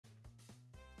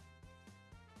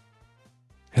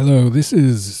Hello, this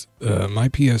is my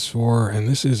PS4, and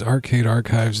this is Arcade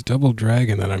Archives Double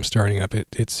Dragon that I'm starting up.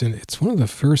 It's one of the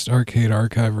first Arcade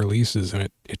Archive releases, and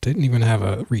it didn't even have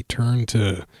a return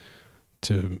to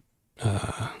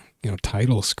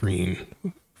title screen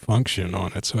function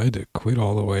on it, so I had to quit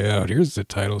all the way out. Here's the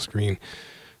title screen.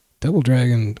 Double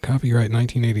Dragon, copyright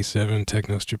 1987,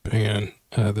 Technos Japan.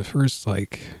 The first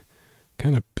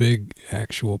kind of big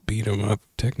actual beat 'em up.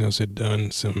 Technos had done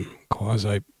some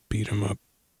quasi beat 'em up.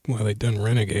 Well, they'd done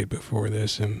Renegade before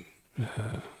this, and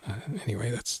anyway,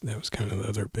 that was kind of the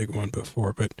other big one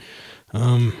before. But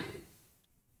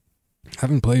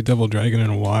haven't played Double Dragon in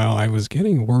a while. I was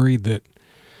getting worried that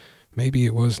maybe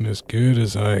it wasn't as good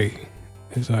as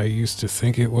I used to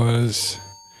think it was.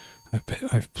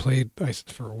 I've played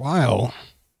for a while.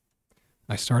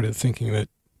 I started thinking that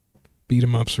beat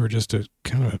 'em ups were just a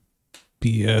kind of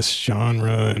BS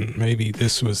genre, and maybe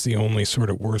this was the only sort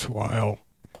of worthwhile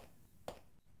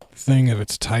thing of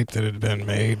its type that had been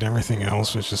made, and everything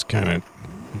else was just kind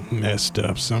of messed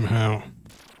up somehow.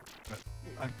 But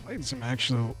I've played some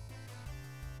actual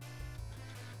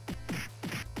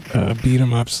beat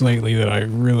 'em ups lately that I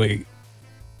really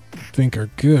think are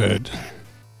good,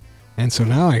 and so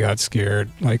now I got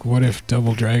scared. Like, what if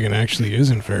Double Dragon actually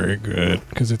isn't very good?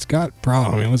 Because it's got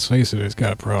problems. I mean, let's face it, it's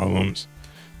got problems.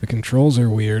 The controls are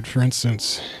weird. For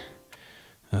instance,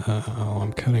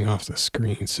 I'm cutting off the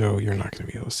screen, so you're not going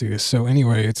to be able to see this. So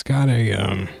anyway, it's got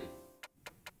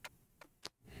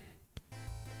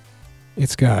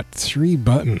it's got 3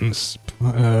 buttons.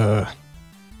 Well,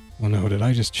 no, did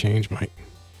I just change my...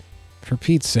 For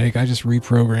Pete's sake, I just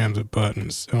reprogrammed the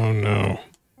buttons. Oh, no.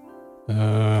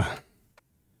 I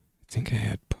think I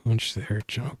had punch there.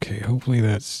 Okay, hopefully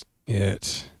that's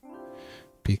it.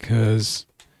 Because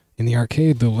in the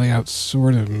arcade, the layout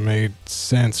sort of made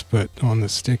sense, but on the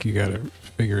stick, you gotta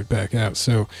figure it back out.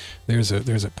 So there's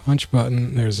a punch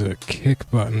button, there's a kick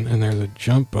button, and there's a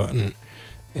jump button.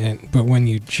 But when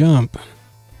you jump,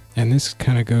 and this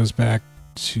kind of goes back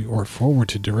to, or forward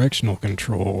to, directional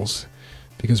controls,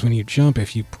 because when you jump,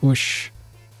 if you push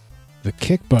the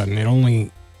kick button,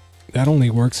 that only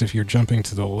works if you're jumping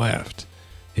to the left.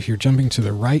 If you're jumping to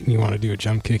the right and you want to do a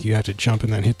jump kick, you have to jump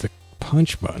and then hit the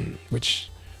punch button, which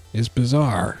is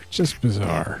bizarre, just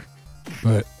bizarre.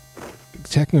 But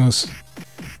Technos,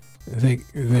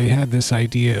 they had this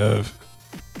idea of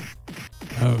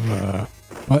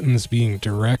buttons being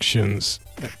directions,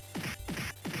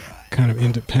 kind of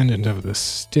independent of the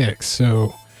stick.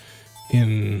 So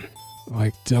in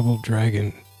like Double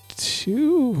Dragon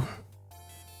 2,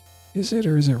 is it,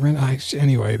 or is it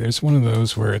anyway, there's one of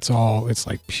those where it's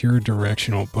like pure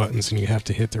directional buttons, and you have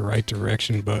to hit the right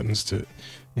direction buttons to...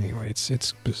 Anyway,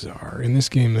 it's bizarre. In this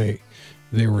game,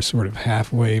 they were sort of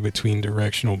halfway between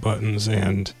directional buttons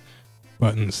and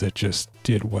buttons that just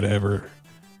did whatever,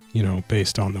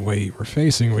 based on the way you were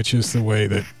facing, which is the way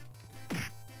that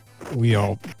we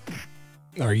all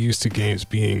are used to games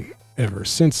being ever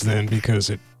since then, because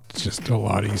it's just a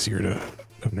lot easier to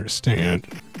understand.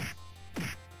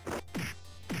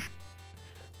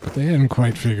 But they hadn't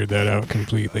quite figured that out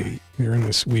completely. They're in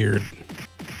this weird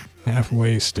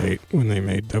halfway state when they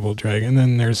made Double Dragon. And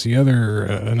then there's the other,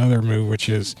 another move, which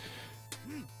is,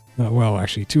 well,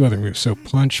 actually 2 other moves. So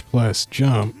punch plus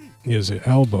jump is an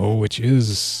elbow, which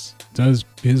is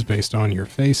based on your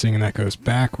facing, and that goes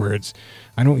backwards.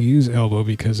 I don't use elbow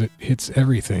because it hits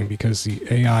everything, because the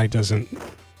AI doesn't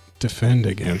defend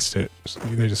against it. So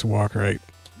they just walk right.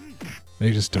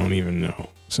 They just don't even know.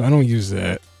 So I don't use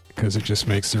that, because it just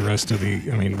makes the rest of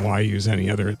the... I mean, why use any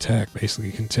other attack? Basically,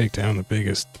 you can take down the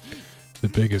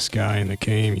biggest guy in the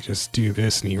game. You just do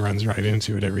this, and he runs right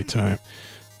into it every time.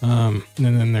 And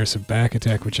then there's a back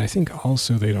attack, which I think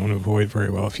also they don't avoid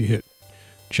very well. If you hit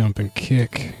jump and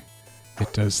kick,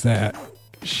 it does that.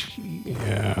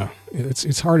 Yeah,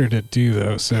 it's harder to do,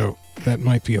 though, so that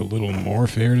might be a little more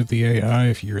fair to the AI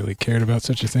if you really cared about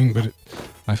such a thing, but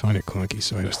I find it clunky,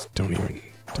 so I just don't even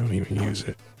use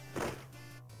it.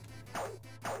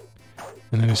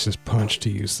 And then it's just punch to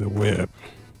use the whip.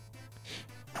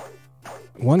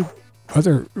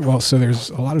 So there's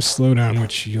a lot of slowdown,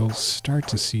 which you'll start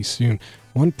to see soon.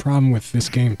 One problem with this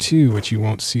game, too, which you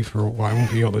won't see for a while, I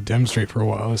won't be able to demonstrate for a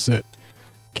while, is that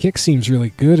kick seems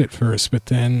really good at first, but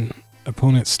then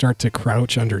opponents start to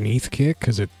crouch underneath kick,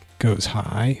 because it goes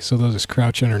high, so they'll just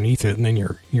crouch underneath it, and then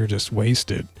you're just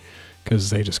wasted, because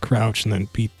they just crouch and then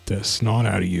beat the snot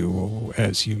out of you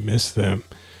as you miss them.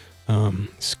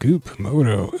 Scoop,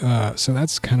 Moto. So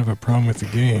that's kind of a problem with the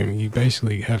game. You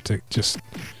basically have to just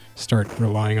start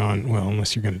relying on, well,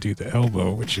 unless you're going to do the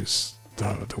elbow, which is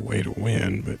the way to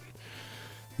win, but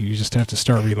You just have to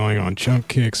start relying on jump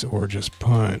kicks or just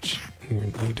punch.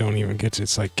 You don't even get to,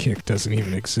 it's like kick doesn't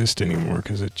even exist anymore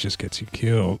because it just gets you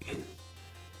killed.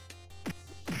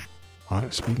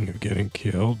 Speaking of getting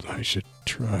killed, I should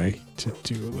try to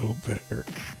do a little better.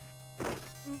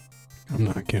 I'm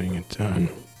not getting it done.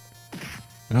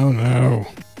 Oh no!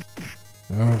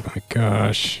 Oh my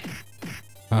gosh.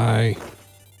 I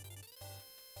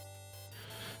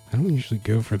don't usually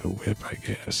go for the whip, I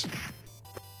guess.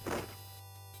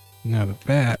 Now the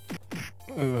bat.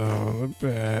 Oh, the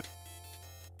bat.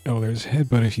 Oh, there's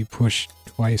headbutt if you push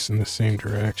twice in the same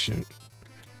direction.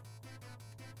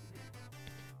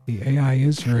 The AI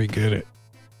is very good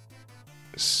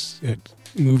at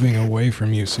moving away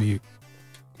from you, so you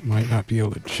might not be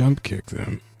able to jump kick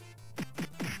them.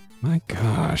 My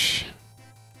gosh.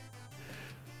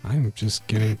 I'm just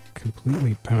getting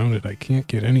completely pounded. I can't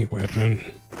get any weapon.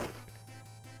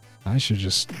 I should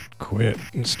just quit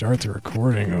and start the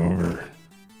recording over.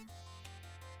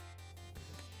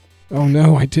 Oh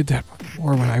no, I did that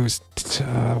before when I was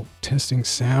testing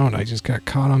sound. I just got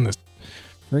caught on this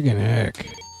friggin' heck.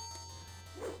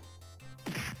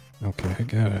 Okay, I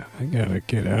gotta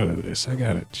get out of this. I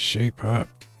gotta shape up.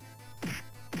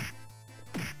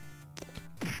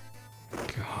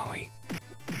 Golly.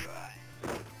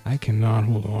 I cannot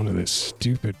hold on to this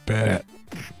stupid bat.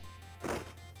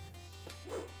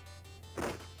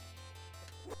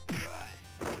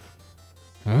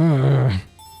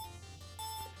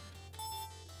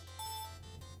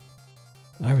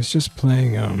 I was just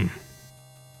playing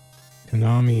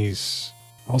Konami's,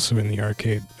 also in the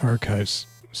Archives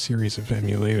series of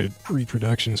emulated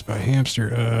reproductions by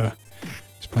Hamster. I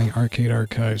was playing Arcade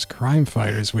Archives Crime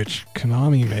Fighters, which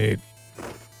Konami made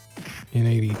in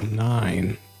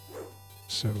 '89.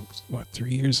 So, what,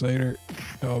 3 years later?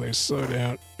 Oh, there's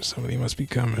Slowdown. Somebody must be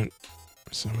coming.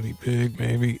 Somebody big,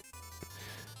 maybe.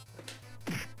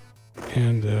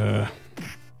 And,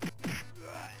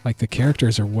 like, the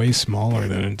characters are way smaller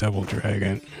than in Double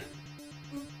Dragon.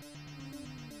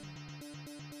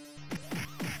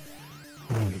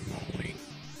 Holy moly.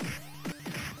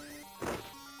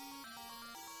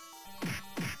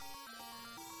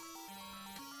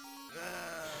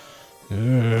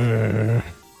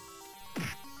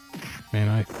 Man,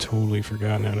 I've totally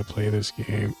forgotten how to play this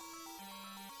game.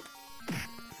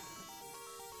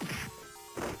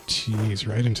 Jeez,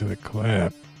 right into the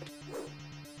clap.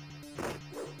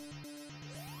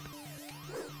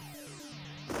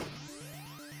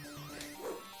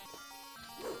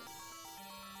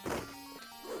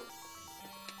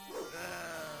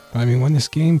 I mean, when this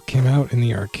game came out in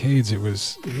the arcades, it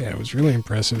was really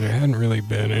impressive. There hadn't really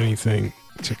been anything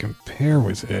to compare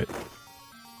with it.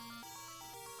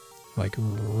 Like,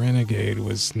 Renegade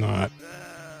was not...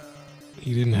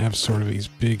 He didn't have sort of these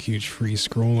big, huge,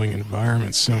 free-scrolling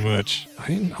environments so much.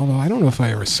 Although I don't know if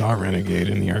I ever saw Renegade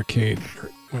in the arcade.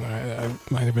 When I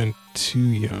might have been too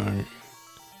young.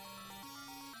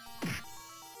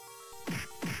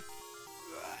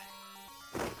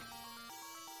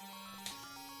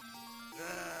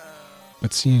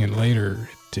 But seeing it later,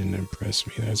 it didn't impress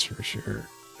me, that's for sure.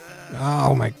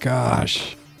 Oh my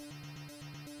gosh.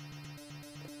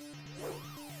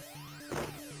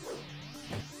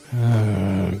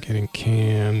 I'm getting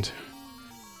canned.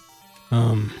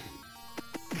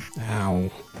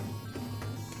 Ow.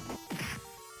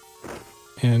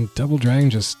 And Double Dragon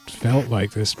just felt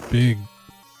like this big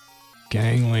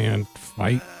gangland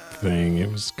fight thing. It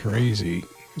was crazy.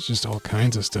 It was just all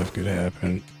kinds of stuff could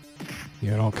happen. You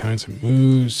had all kinds of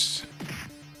moves.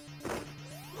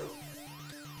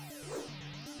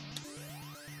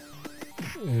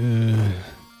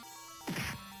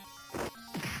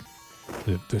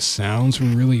 The sounds were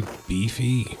really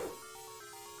beefy.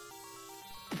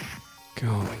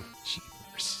 Golly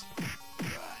jeepers.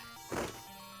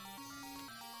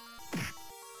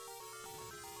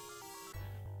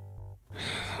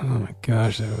 Oh my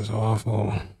gosh, that was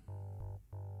awful.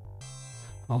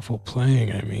 Awful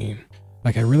playing, I mean.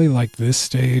 Like, I really like this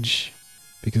stage,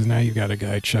 because now you've got a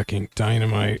guy chucking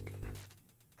dynamite.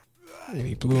 And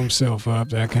he blew himself up,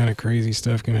 that kind of crazy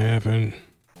stuff can happen.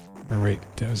 Or wait,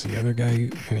 that was the other guy?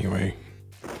 Anyway.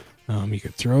 You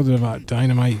could throw the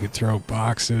dynamite, you could throw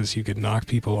boxes, you could knock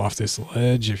people off this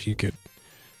ledge if you could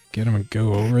get them to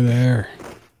go over there.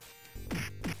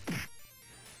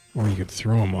 Or you could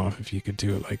throw them off if you could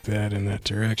do it like that in that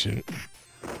direction.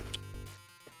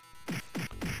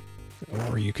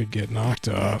 Or you could get knocked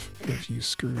off if you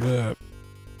screwed up.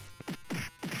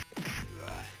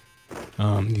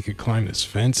 You could climb this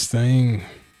fence thing.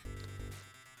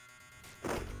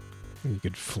 You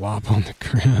could flop on the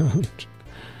ground.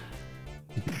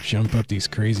 You could jump up these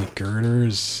crazy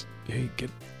girders. Hey, get...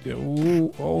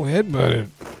 Oh, headbutted.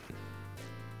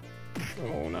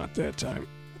 Oh, not that time.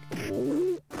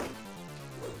 Oh.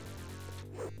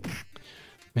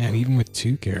 Man, even with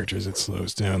 2 characters, it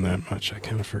slows down that much. I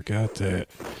kind of forgot that.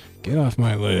 Get off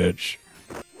my ledge.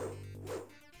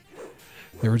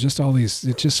 There were just all these...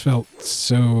 It just felt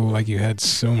so like you had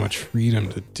so much freedom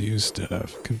to do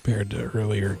stuff compared to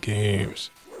earlier games.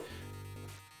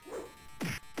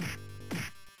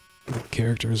 The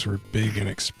characters were big and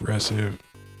expressive.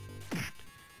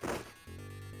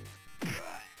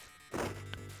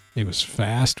 It was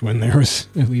fast when there was...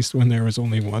 At least when there was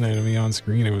only one enemy on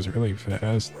screen, it was really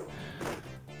fast.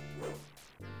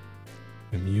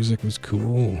 The music was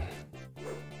cool.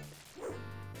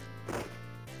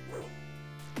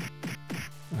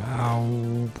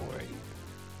 Oh, boy.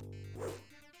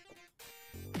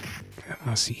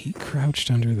 Oh, see, he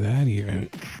crouched under that even.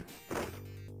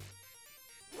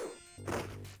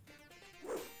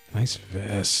 Nice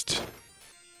vest.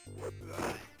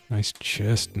 Nice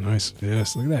chest, nice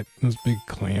vest. Look at that, those big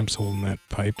clamps holding that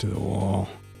pipe to the wall.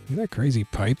 Look at that crazy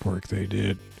pipe work they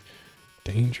did.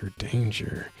 Danger,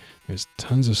 danger. There's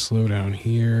tons of slowdown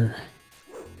here.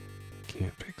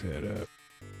 Can't pick that up.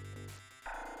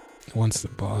 Once the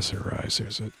boss arrives,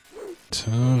 there's a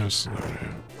ton of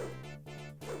slowdown.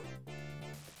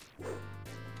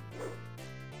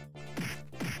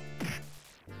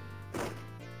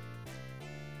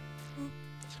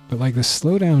 But like the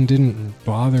slowdown didn't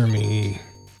bother me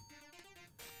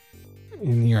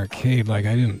in the arcade. Like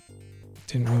I didn't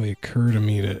really occur to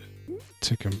me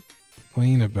to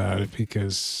complain about it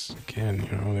because again,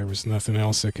 you know, there was nothing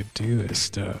else that could do this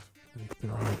stuff.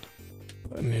 Throw a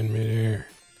button in midair.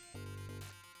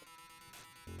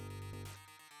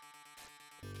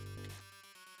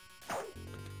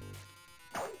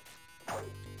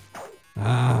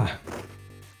 Ah.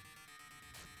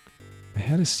 I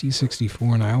had a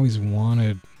C64 and I always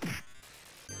wanted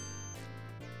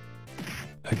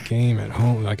a game at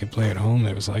home that I could play at home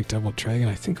that was like Double Dragon.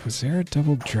 I think, was there a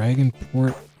Double Dragon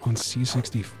port on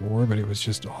C64, but it was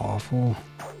just awful?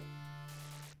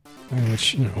 I mean,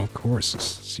 which, you know, of course,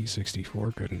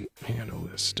 C64 couldn't handle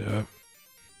this stuff.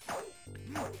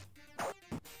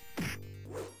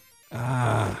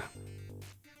 Ah.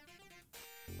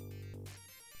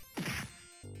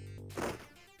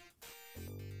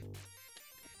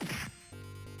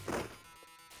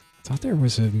 I thought there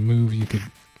was a move you could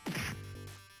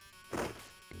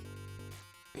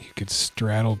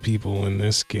straddle people in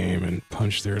this game and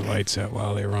punch their lights out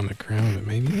while they were on the ground, but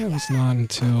maybe that was not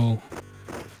until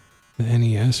the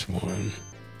NES one.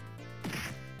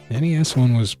 The NES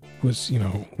one was you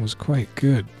know, was quite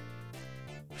good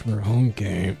for a home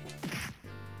game.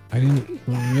 I didn't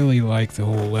really like the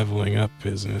whole leveling up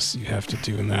business you have to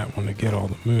do in that one to get all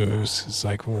the moves. It's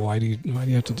like, well, why do you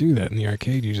have to do that in the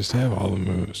arcade? You just have all the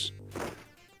moves.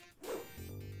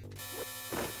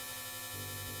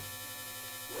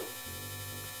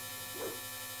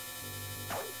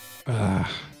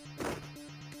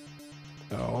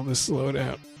 Oh, the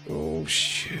slowdown. Oh,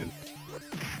 shit.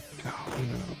 Oh,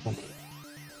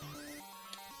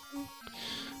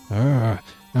 no.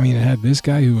 I mean, it had this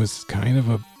guy who was kind of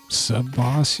a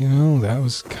sub-boss, you know? That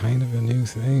was kind of a new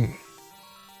thing.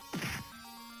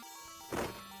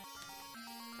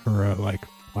 For a, like,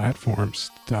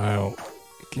 platform-style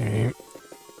game.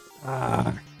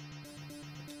 I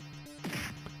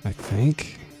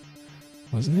think.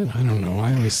 Wasn't it? I don't know.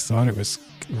 I always thought it was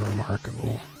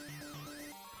remarkable.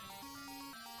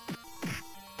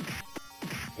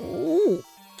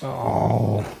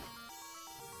 Oh.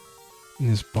 And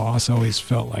this boss always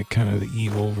felt like kind of the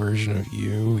evil version of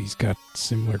you. He's got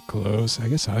similar clothes. I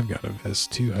guess I've got a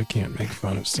vest too. I can't make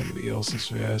fun of somebody else's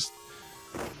vest.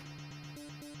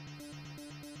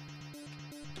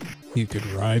 You could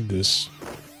ride this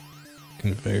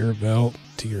conveyor belt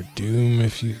to your doom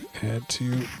if you had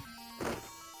to.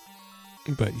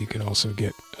 But you could also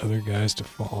get other guys to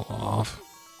fall off.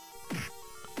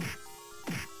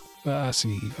 Ah,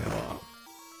 see, he fell off.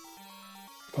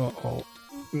 Uh-oh.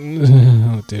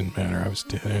 It didn't matter, I was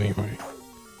dead anyway.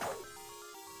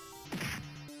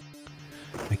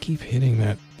 I keep hitting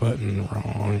that button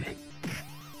wrong.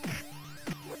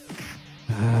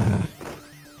 Ah.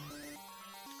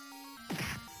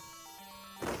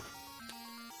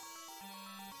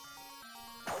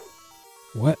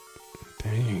 What?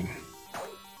 Dang.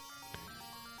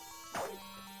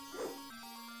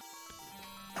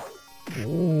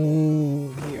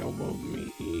 Oh, he elbowed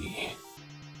me.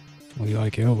 Well, you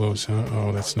like elbows, huh?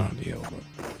 Oh, that's not the elbow.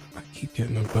 I keep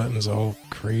getting the buttons all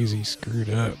crazy screwed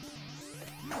up.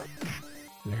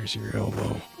 There's your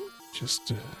elbow. just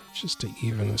to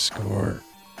even the score.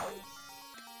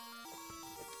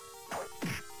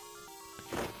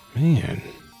 Man.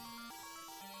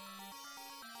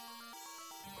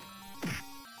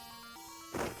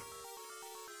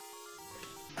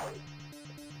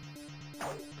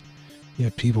 You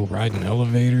have people riding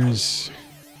elevators,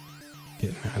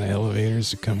 getting out of elevators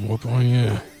to come whoop on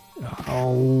you.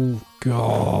 Oh,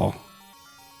 God.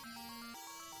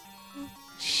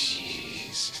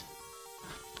 Jeez.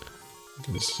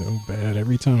 This is so bad.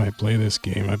 Every time I play this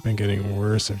game, I've been getting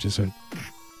worse. I've just been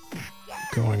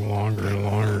going longer and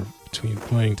longer between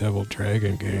playing Double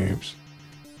Dragon games.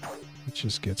 It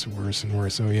just gets worse and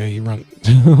worse. Oh, yeah, you run...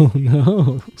 Oh,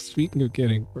 no. Speaking of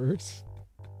getting worse...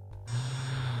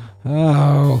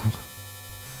 Oh,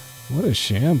 what a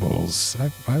shambles.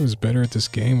 I was better at this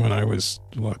game when I was,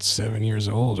 what, 7 years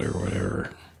old or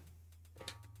whatever.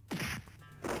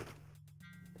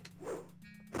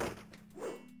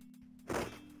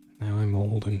 Now I'm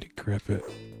old and decrepit.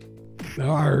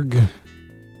 Arg!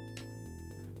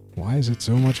 Why is it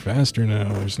so much faster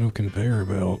now? There's no conveyor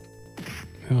belt.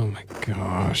 Oh my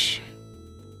gosh.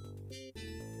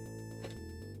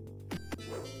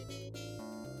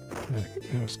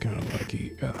 That was kind of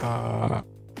lucky.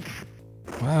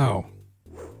 Wow.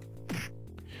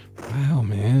 Wow,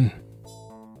 man.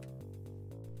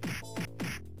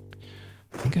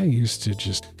 I think I used to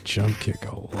just jump kick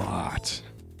a lot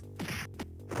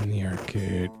in the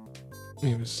arcade.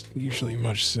 It was usually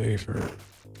much safer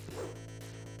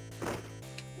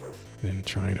than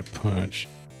trying to punch.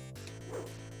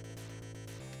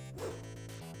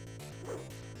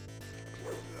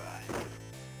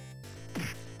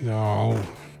 No.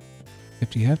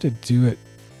 If you have to do it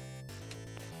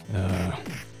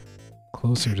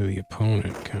closer to the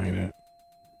opponent, kind of.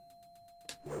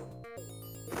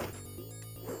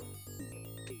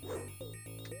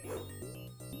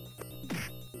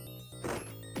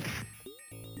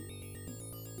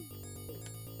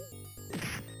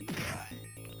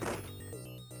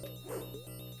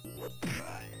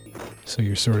 So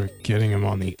you're sort of getting them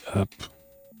on the up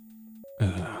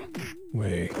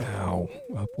way. Ow.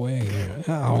 Up way. Yeah.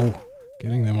 Ow.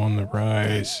 Getting them on the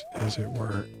rise, as it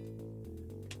were.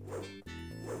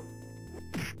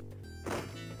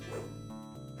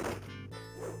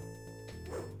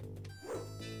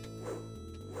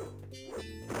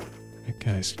 That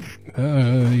guy's...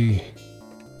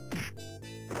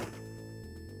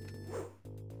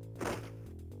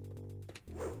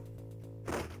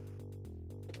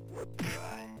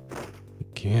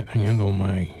 Can't handle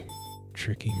my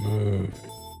tricky move.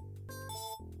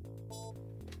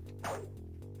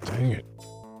 Dang it.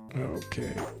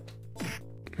 Okay.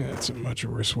 That's a much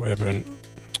worse weapon.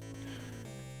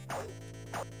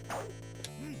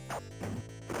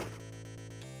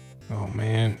 Oh,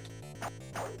 man.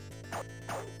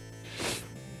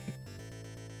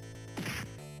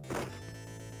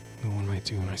 What am I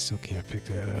doing? I still can't pick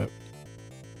that up.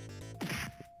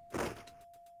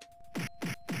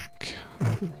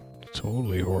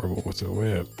 Totally horrible with the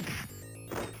whip.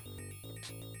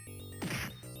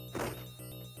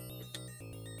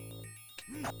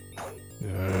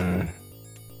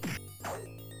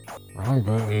 Wrong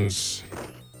buttons.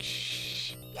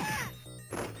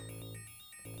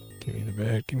 Give me the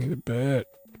bat, give me the bat.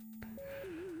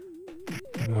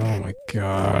 Oh my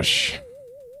gosh.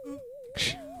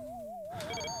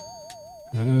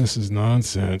 This is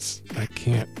nonsense. I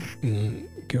can't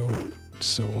go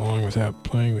so long without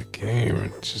playing the game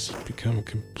and just become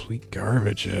complete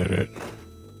garbage at it.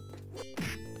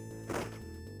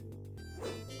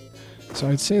 So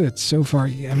I'd say that so far,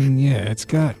 I mean, yeah, it's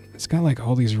got like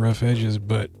all these rough edges,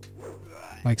 but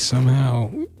like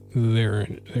somehow they're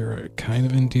kind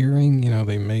of endearing. You know,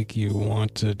 they make you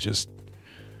want to just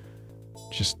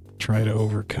try to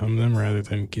overcome them rather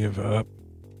than give up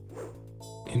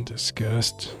in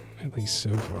disgust. At least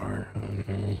so far. I don't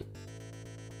know.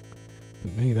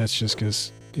 But maybe that's just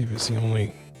because it was the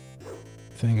only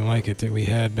thing like it that we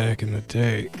had back in the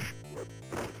day.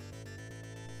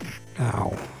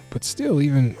 Ow. But still,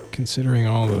 even considering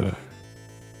all the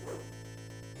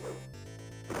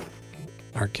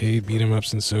arcade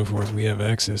beat-em-ups and so forth we have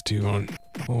access to on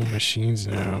home machines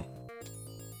now,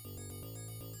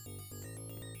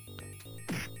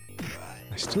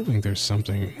 I still think there's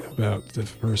something about the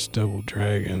first Double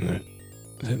Dragon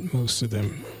that most of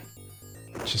them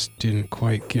just didn't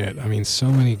quite get. I mean,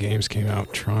 so many games came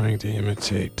out trying to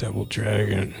imitate Double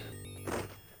Dragon.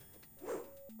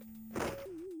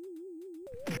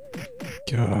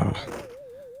 God.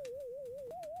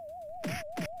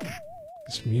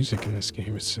 This music in this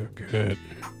game is so good.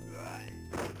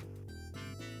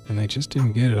 And they just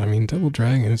didn't get it. I mean, Double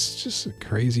Dragon, it's just a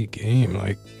crazy game.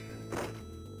 Like,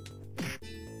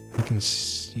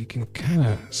 you can kind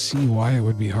of see why it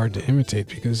would be hard to imitate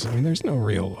because, I mean, there's no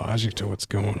real logic to what's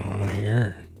going on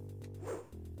here.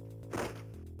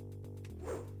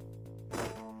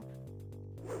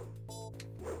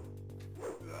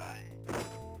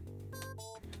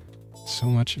 So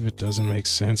much of it doesn't make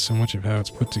sense. So much of how it's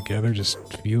put together just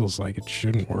feels like it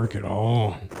shouldn't work at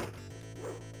all.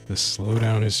 The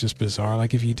slowdown is just bizarre.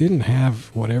 Like, if you didn't have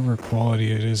whatever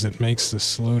quality it is that makes the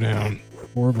slowdown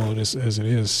horrible as it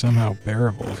is somehow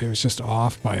bearable, if it was just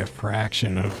off by a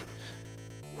fraction of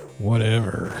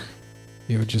whatever,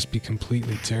 it would just be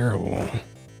completely terrible.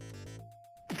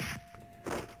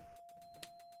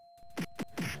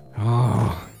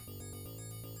 Oh.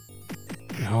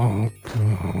 Oh,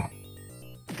 God.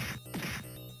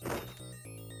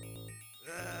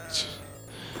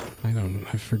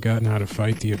 I've forgotten how to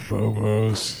fight the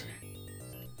abobos.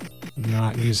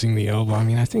 Not using the elbow. I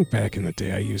mean, I think back in the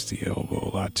day I used the elbow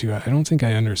a lot too. I don't think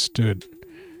I understood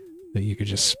that you could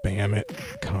just spam it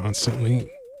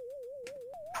constantly.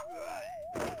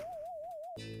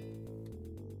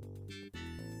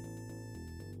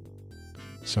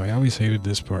 So I always hated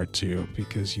this part too,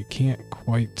 because you can't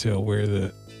quite tell where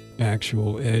the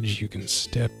actual edge you can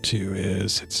step to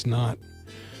is. It's not...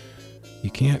 You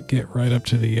can't get right up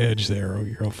to the edge there or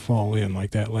you'll fall in.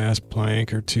 Like that last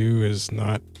plank or two is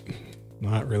not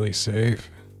really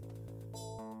safe.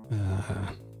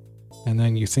 And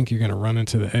then you think you're going to run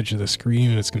into the edge of the screen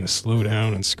and it's going to slow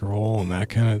down and scroll, and that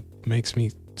kind of makes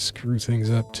me screw things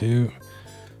up too.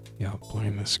 Yeah, I'll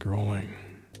blame the scrolling.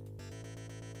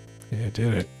 Yeah, I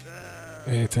did it.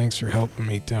 Hey, thanks for helping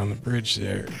me down the bridge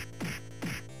there.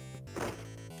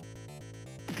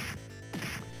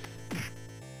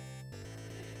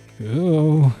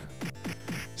 Oh,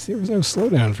 see, there was no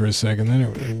slowdown for a second, then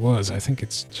it was. I think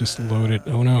it's just loaded.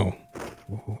 Oh no.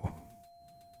 Whoa.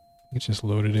 It just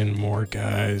loaded in more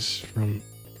guys from...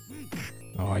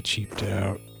 Oh, I cheaped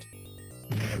out.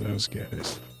 Yeah, those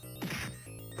guys.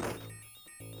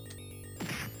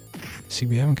 See,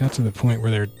 we haven't got to the point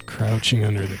where they're crouching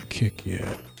under the kick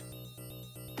yet.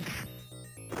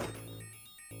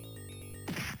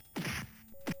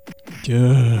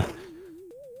 Duh.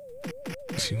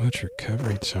 Too much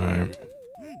recovery time.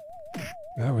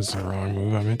 That was the wrong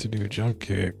move. I meant to do a jump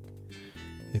kick.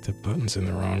 Hit the buttons in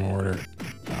the wrong order.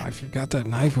 Oh, I forgot that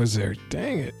knife was there.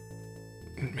 Dang it.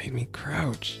 It made me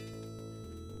crouch.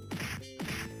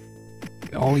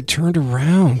 Oh, he turned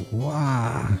around.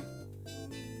 Wow.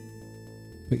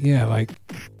 But yeah, like,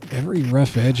 every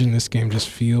rough edge in this game just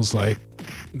feels like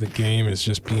the game is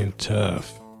just being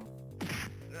tough.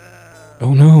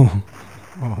 Oh no.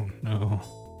 Oh no.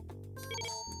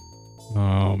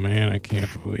 Oh man, I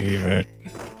can't believe it.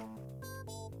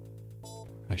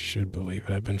 I should believe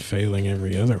it. I've been failing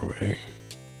every other way.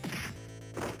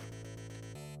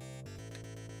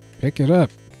 Pick it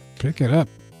up. Pick it up,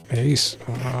 Ace.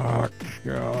 Oh,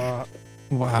 God.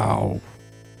 Wow.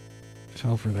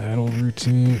 Fell for that old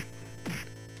routine.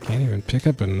 Can't even pick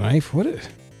up a knife? What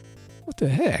the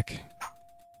heck?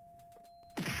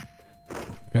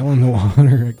 Fell in the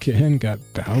water again. Got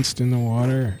bounced in the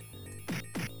water.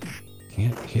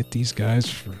 Can't hit these guys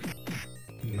for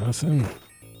nothing.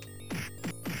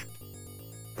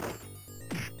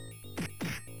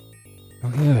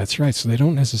 Oh yeah, that's right. So they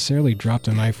don't necessarily drop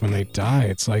the knife when they die.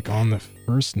 It's like on the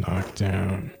first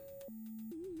knockdown.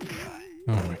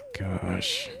 Oh my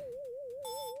gosh.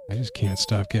 I just can't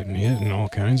stop getting hit in all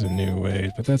kinds of new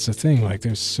ways. But that's the thing, like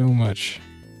there's so much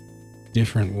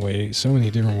different ways, so many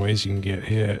different ways you can get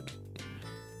hit.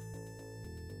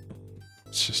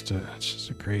 It's just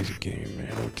a crazy game,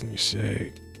 man. What can you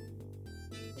say?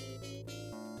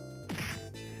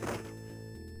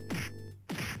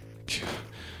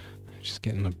 Just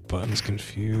getting the buttons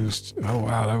confused. Oh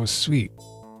wow, that was sweet.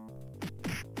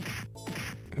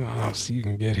 Oh, so you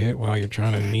can get hit while you're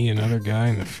trying to knee another guy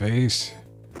in the face.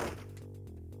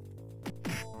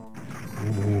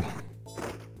 Ooh.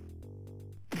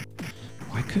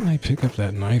 Why couldn't I pick up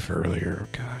that knife earlier?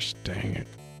 Gosh dang it.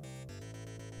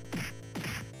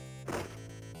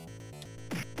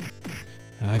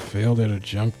 I failed at a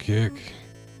jump kick.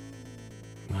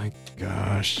 My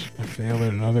gosh. I failed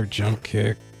at another jump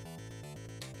kick.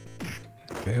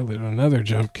 Failed at another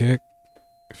jump kick.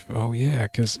 Oh yeah,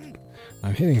 because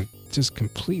I'm hitting just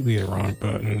completely the wrong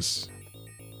buttons.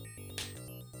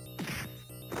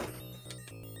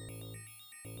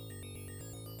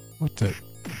 What the...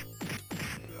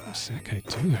 What's that guy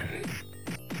doing?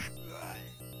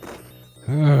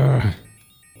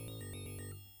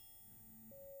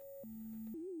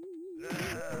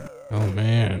 Oh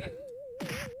man.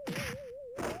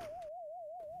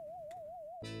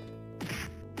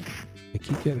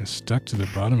 keep getting stuck to the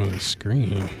bottom of the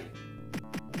screen.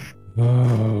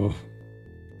 Oh.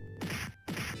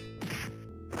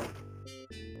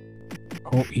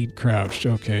 Oh, eat crouched.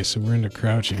 Okay, so we're into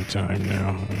crouching time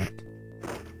now.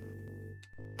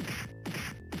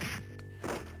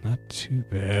 Not too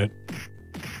bad.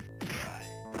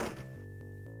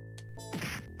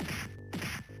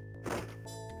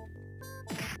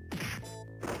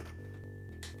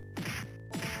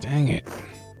 Dang it.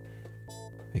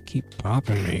 They keep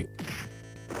popping me.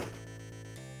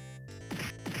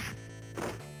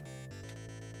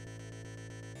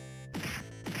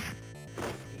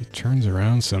 He turns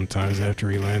around sometimes after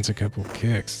he lands a couple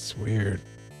kicks. It's weird.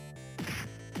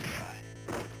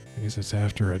 I guess it's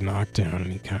after a knockdown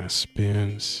and he kind of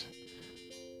spins.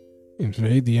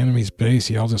 Invade the enemy's base.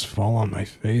 Yeah, I'll just fall on my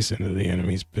face into the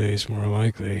enemy's base, more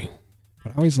likely.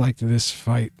 But I always liked this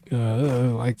fight,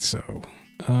 like so.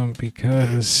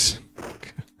 Because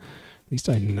at least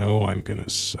I know I'm gonna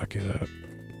suck it up.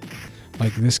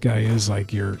 Like, this guy is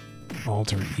like your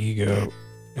alter ego,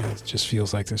 and it just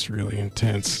feels like this really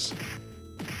intense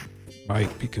fight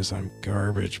because I'm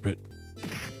garbage, but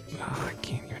I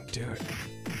can't even do it.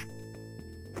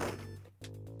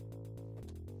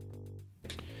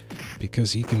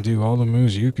 Because he can do all the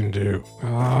moves you can do.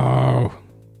 Oh!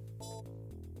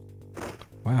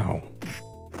 Wow.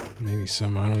 Maybe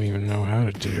some I don't even know how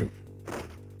to do.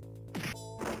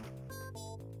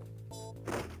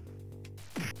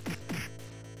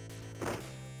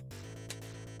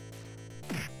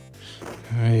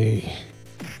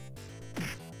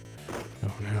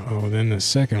 Oh, then the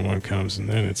second one comes, and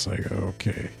then it's like, oh,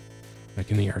 okay.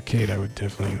 Like in the arcade, I would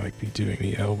definitely like be doing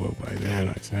the elbow by then,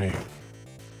 I think.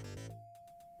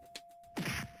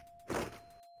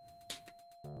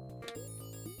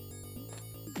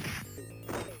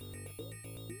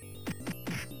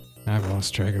 I've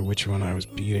lost track of which one I was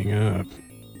beating up.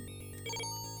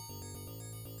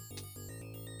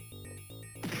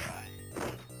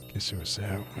 Guess it was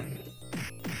that one.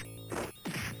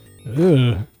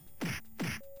 Ugh.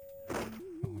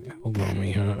 Elbow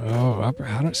me, huh? Oh, upper.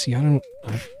 I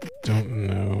don't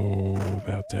know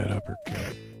about that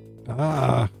uppercut.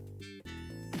 Ah.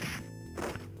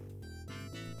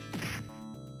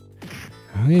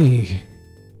 Hey.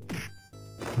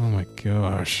 Oh my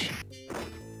gosh.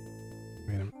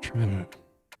 Wait, I'm trying to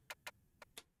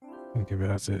think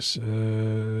about this. I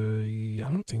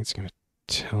don't think it's gonna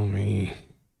tell me.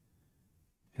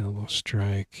 Elbow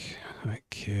strike, high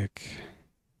kick.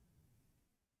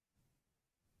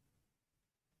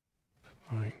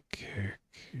 Fine kick.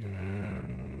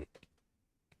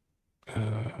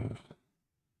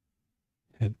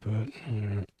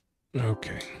 Headbutt.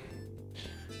 Okay.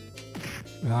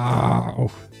 Ow!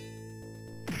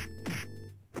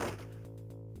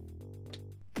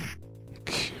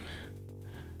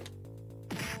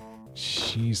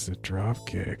 Jeez, the drop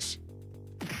kicks.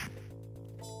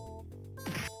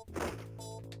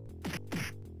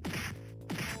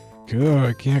 Good,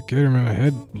 I can't get him in a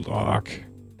headlock.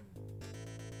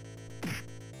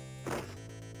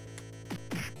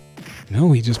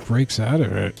 No, he just breaks out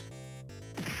of it.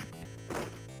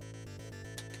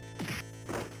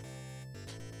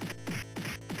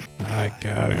 I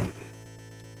got him.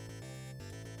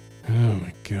 Oh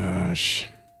my gosh.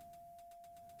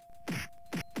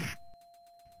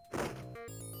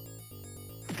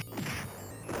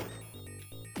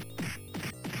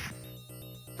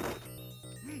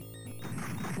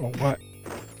 Oh, what?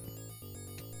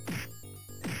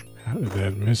 How did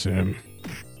that miss him?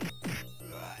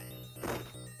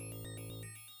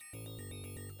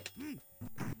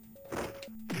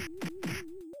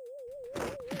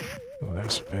 Oh,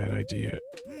 that's a bad idea.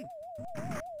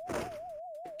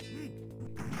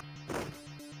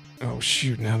 Oh,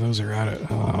 shoot, now those are out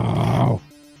of... Oh!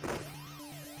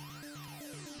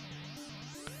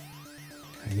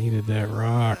 I needed that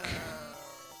rock.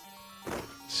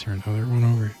 Is there another one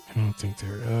over? I don't think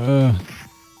there...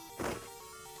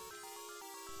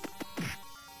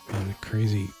 Man, the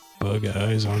crazy bug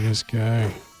eyes on this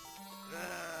guy.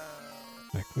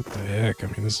 Like, what the heck? I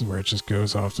mean, this is where it just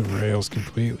goes off the rails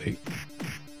completely.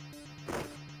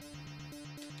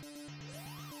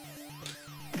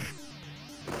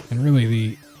 And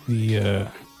really, the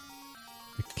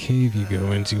cave you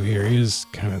go into here is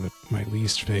kind of my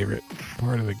least favorite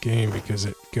part of the game because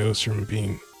it goes from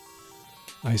being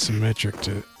isometric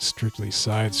to strictly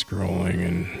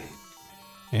side-scrolling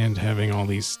and having all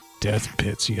these death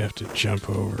pits you have to jump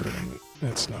over, and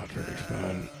that's not very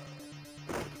fun.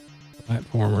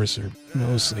 Platformers are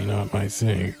mostly not my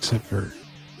thing, except for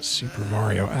Super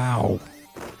Mario. Ow!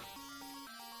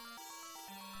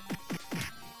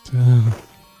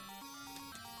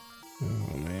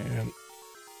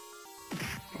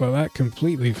 well, that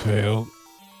completely failed.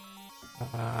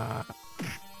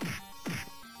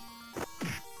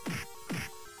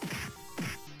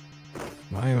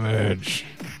 My ledge.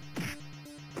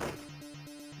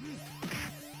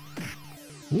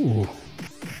 Ooh.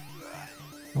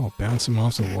 Oh, bounce him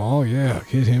off the wall? Yeah.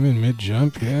 Hit him in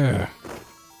mid-jump? Yeah.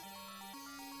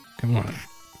 Come on.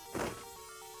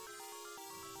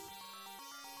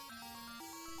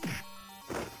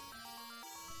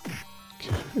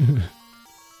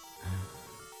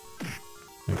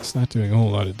 It's not doing a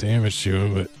whole lot of damage to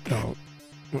him, but...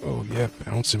 Oh, yeah,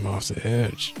 bounce him off the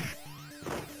edge.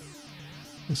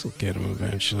 This'll get him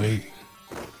eventually.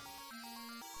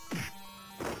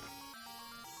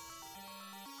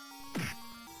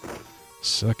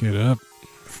 Suck it up,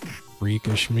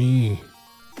 freakish me.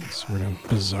 Sort of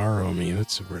bizarro me,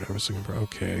 that's the word I was looking for.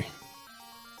 Okay.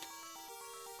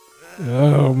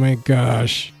 Oh my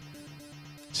gosh.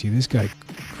 See, this guy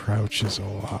crouches a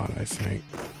lot, I think.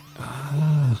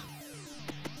 Ah.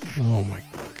 Oh my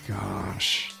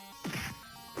gosh.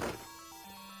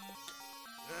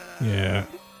 Yeah,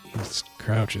 he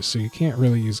crouches, so you can't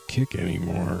really use kick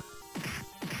anymore.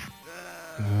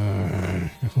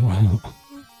 Wow.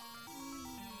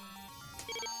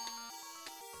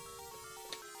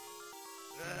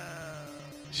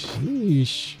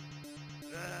 Sheesh.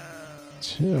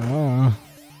 Ta.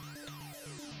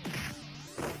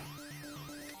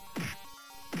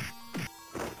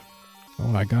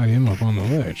 Oh, I got him up on the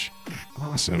ledge.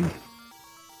 Awesome.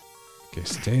 Okay,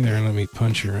 stay there and let me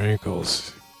punch your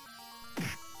ankles.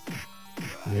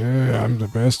 Yeah, I'm the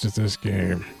best at this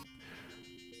game.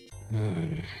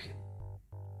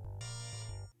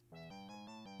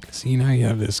 See, now you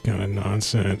have this kind of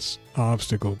nonsense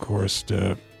obstacle course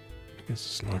stuff. I guess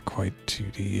it's not quite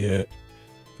 2D yet,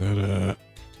 but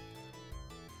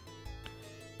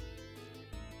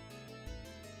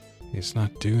it's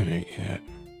not doing it yet.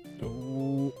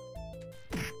 Oh.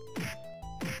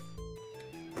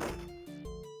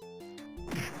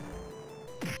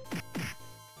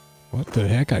 What the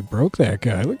heck? I broke that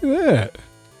guy. Look at that.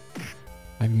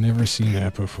 I've never seen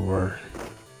that before.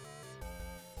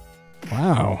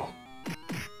 Wow.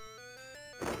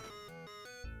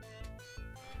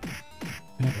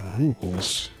 That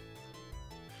rules.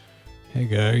 Hey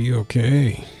guy, are you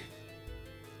okay?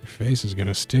 Your face is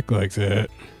gonna stick like that.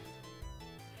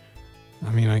 I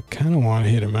mean, I kind of want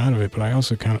to hit him out of it, but I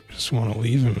also kind of just want to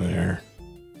leave him there.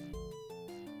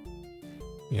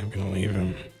 Yeah, I'm gonna leave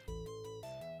him.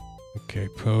 Okay,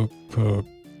 poke, poke,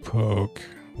 poke.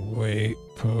 Wait,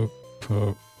 poke,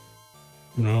 poke.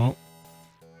 No.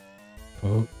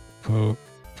 Poke, poke,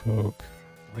 poke.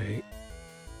 Wait.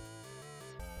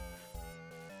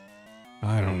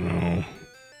 I don't know.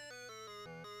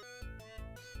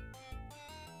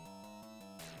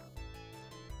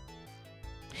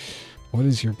 What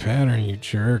is your pattern, you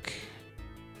jerk?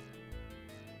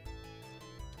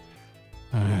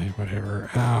 Whatever.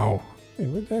 Ow. Hey,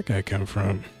 where'd that guy come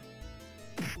from?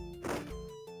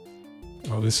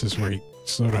 Oh, this is where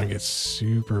slowdown gets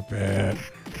super bad.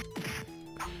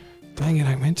 Dang it,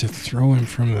 I meant to throw him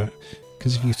from the...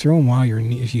 Because if you throw him while you're...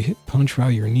 If you hit punch while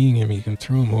you're kneeing him, you can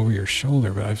throw him over your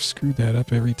shoulder, but I've screwed that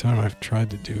up every time I've tried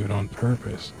to do it on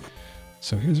purpose.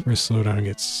 So here's where slowdown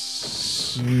gets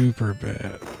super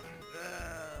bad.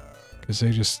 Because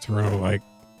they just throw, like,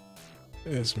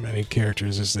 as many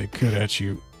characters as they could at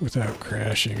you without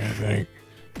crashing, I think.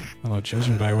 Although,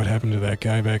 judging by what happened to that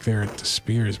guy back there at the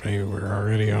spears, maybe we're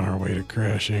already on our way to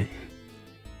crashing.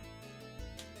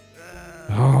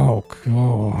 Oh,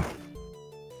 cool.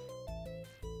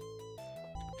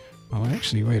 Oh,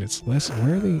 actually, wait, it's less...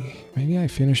 Where are the... Maybe I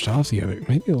finished off the other...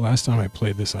 Maybe the last time I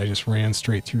played this, I just ran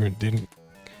straight through and didn't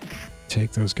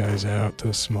take those guys out,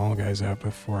 those small guys out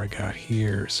before I got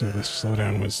here, so the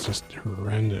slowdown was just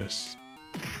horrendous.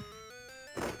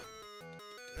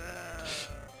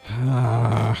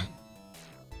 Ah.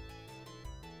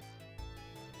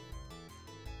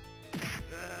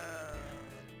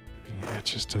 Yeah, it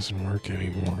just doesn't work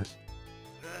anymore.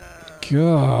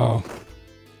 Go.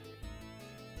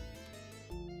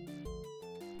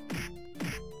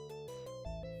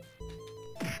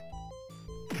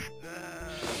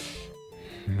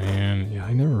 Man, yeah,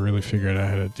 I never really figured out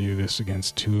how to do this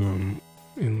against two of them,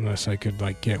 unless I could,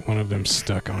 like, get one of them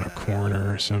stuck on a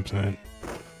corner or something.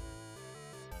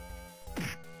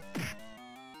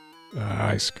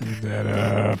 I screwed that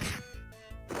up.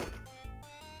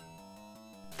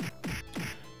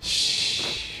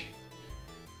 Shh.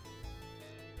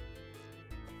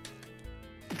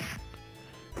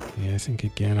 Yeah, I think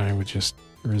again I would just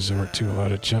resort to a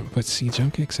lot of jump, but see,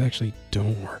 jump kicks actually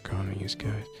don't work on these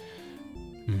guys.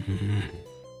 Mm-hmm.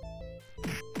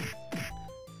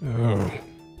 Oh.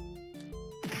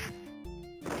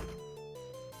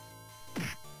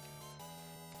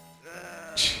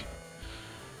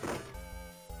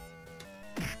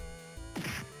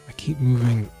 I keep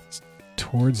moving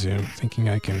towards him, thinking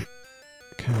I can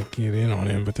kind of get in on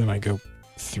him, but then I go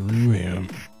through him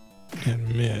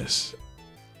and miss.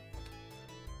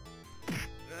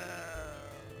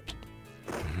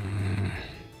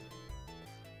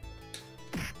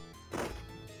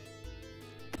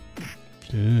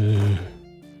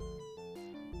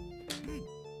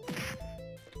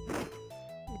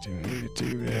 Didn't need to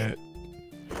do that.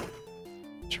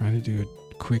 Trying to do a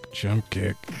quick jump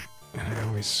kick, and I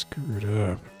always screw it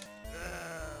up.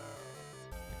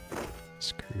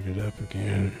 Screwed it up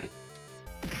again.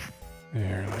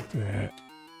 There, like that.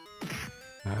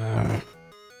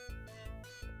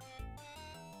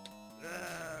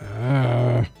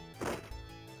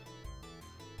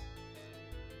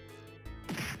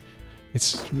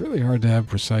 It's really hard to have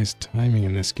precise timing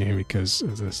in this game because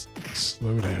of this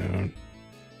slowdown.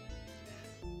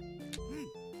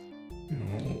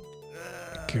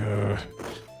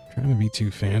 Trying to be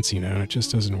too fancy now, and it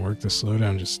just doesn't work. The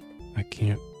slowdown just, I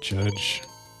can't judge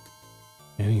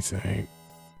anything.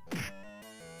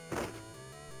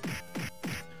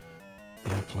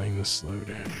 Yeah, playing the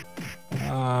slowdown.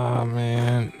 Ah,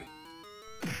 man.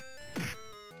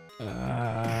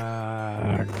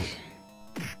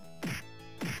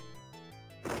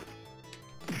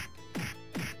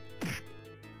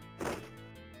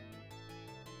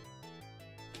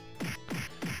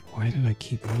 Why did I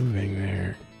keep moving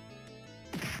there?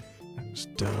 I was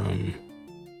dumb.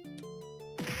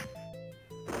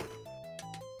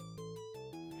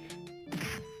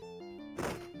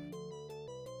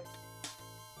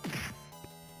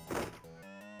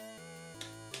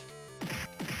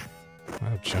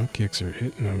 Wow, jump kicks are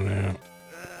hitting them now.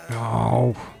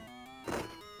 Oh!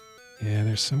 Yeah,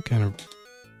 there's some kind of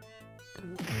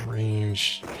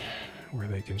range where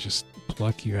they can just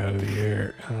pluck you out of the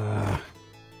air.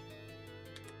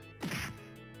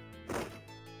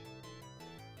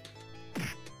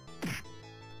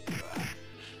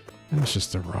 That was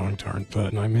just the wrong darn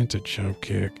button. I meant to jump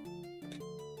kick.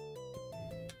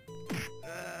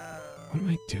 What am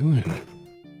I doing?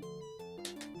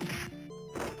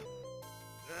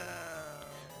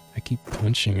 I keep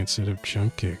punching instead of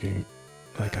jump kicking.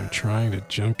 Like I'm trying to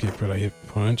jump kick, but I hit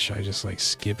punch. I just like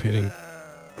skip hitting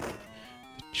the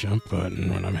jump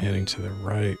button when I'm heading to the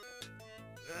right.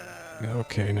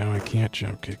 Okay, now I can't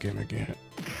jump kick him again.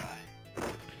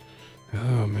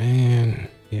 Oh man.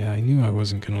 Yeah, I knew I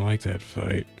wasn't gonna like that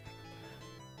fight.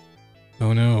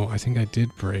 Oh no, I think I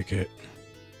did break it.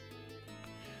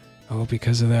 Oh,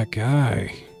 because of that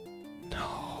guy.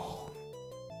 No.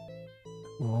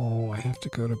 Oh, I have to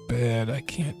go to bed. I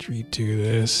can't redo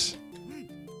this.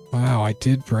 Wow, I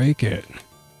did break it.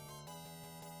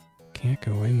 Can't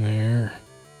go in there.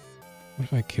 What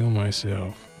if I kill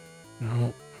myself?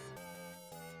 No.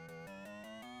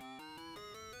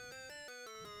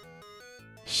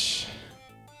 Shh.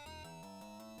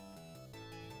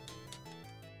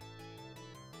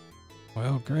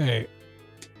 Well, great.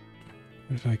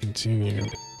 What if I continue?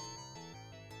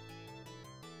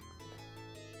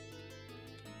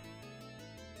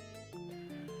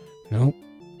 Nope.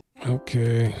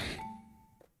 Okay.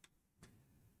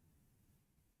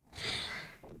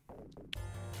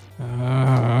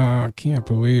 I can't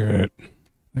believe it.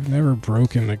 I've never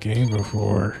broken the game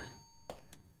before.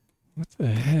 What the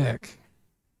heck?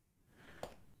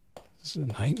 This is a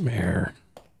nightmare.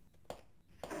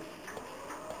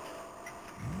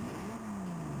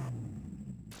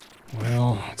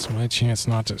 Well, it's my chance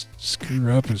not to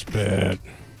screw up as bad.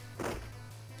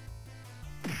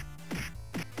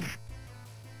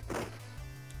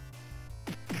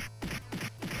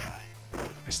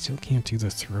 I still can't do the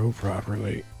throw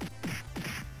properly.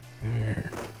 There.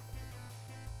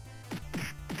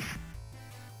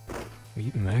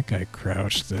 Even that guy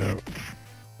crouched, though.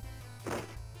 I'm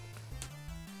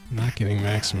not getting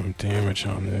maximum damage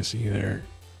on this either.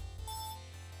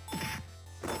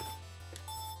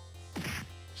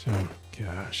 So,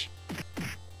 gosh.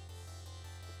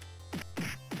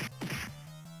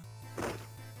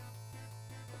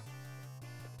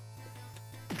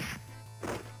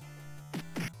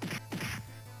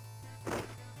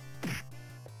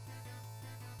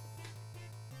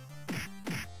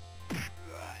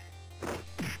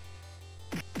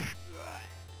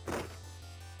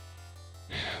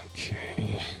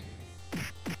 Okay.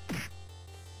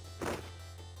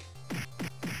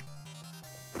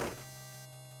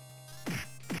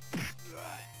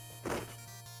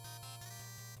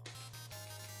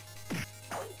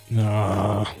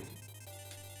 Nah.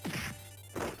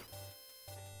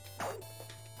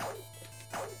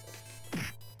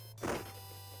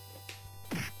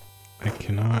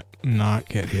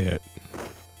 get hit.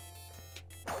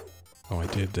 Oh, I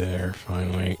did there,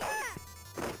 finally.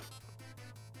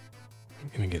 I'm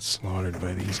gonna get slaughtered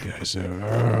by these guys,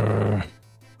 so...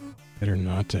 better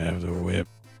not to have the whip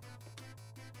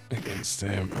against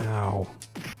them. Ow.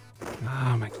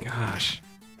 Oh my gosh.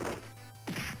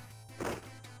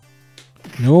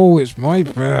 No, it's my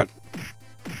bat.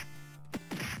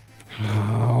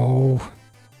 Oh.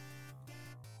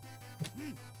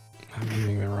 I'm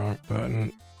hitting the wrong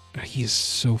button. He is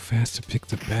so fast to pick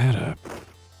the bat up.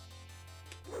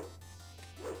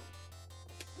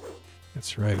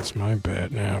 That's right, it's my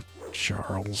bat now,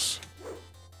 Charles.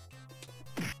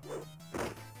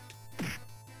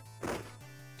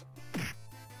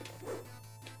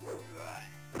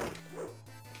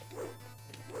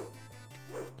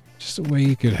 Just the way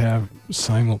you could have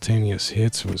simultaneous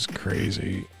hits was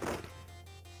crazy.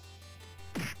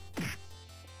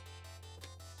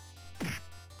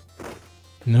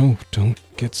 No, don't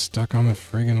get stuck on the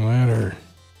friggin' ladder.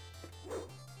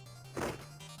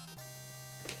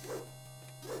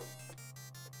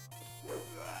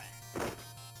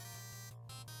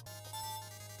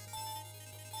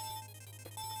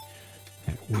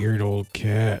 That weird old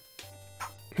cat.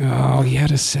 Oh, he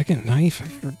had a second knife, I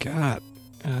forgot.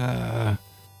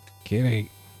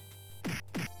 Kitty.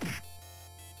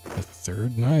 A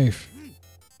third knife.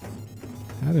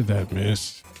 How did that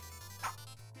miss?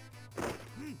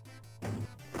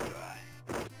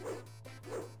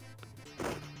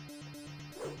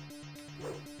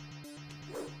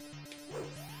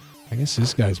 I guess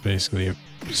this guy's basically a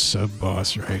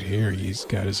sub-boss right here. He's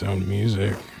got his own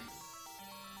music.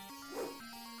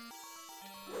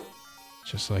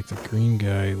 Just like the green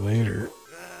guy later.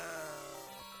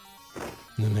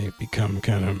 And then they become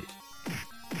kind of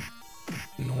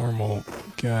normal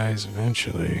guys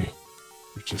eventually.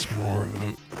 There's just more of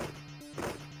them.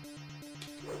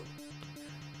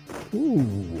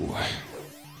 Ooh.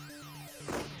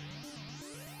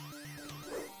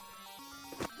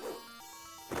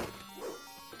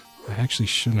 I actually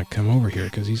shouldn't have come over here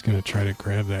because he's going to try to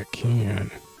grab that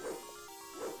can.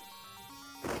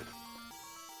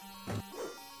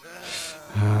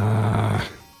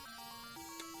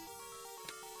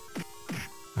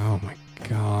 Oh my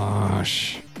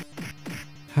gosh.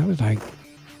 How did I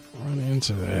run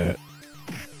into that?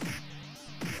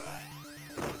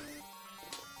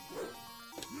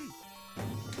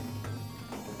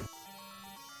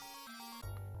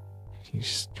 He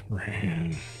just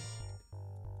ran.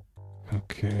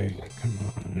 Okay, come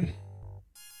on.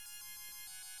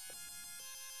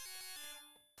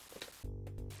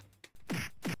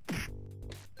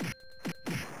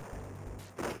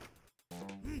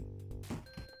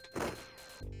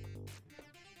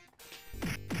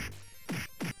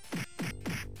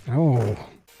 Oh.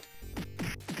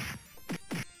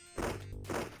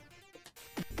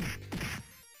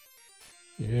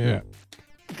 Yeah.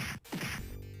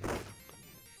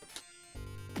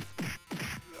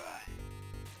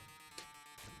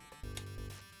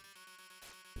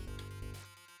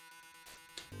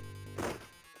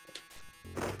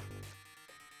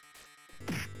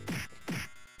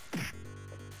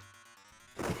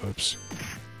 Whoops.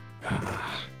 Ah.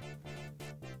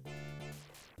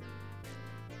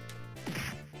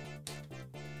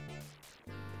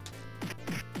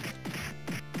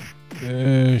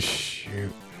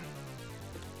 Shoot.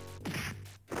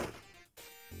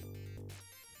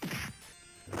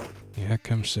 Yeah,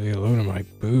 come say hello to my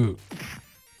boot.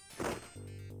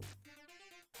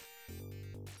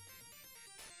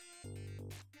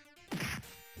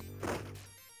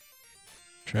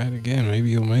 Try it again, maybe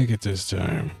you'll make it this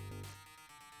time.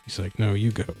 He's like, no,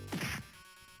 you go.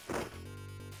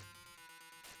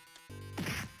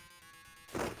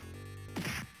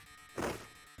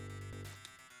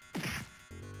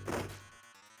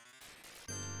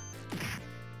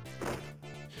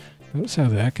 Notice how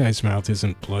that guy's mouth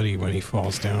isn't bloody when he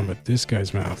falls down, but this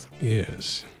guy's mouth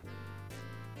is.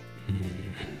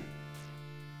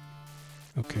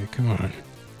 Okay, come on.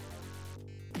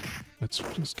 Let's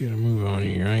just get a move on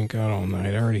here. I ain't got all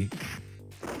night. I already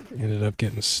ended up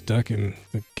getting stuck in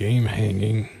the game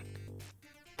hanging.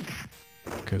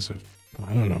 Because of,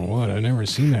 I don't know what. I've never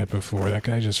seen that before. That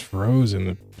guy just froze in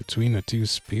the between the two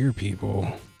spear people.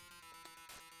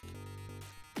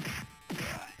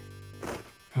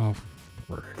 Oh,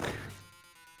 frick.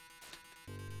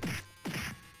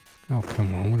 Oh,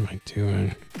 come on. What am I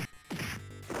doing?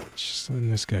 Just letting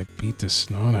this guy beat the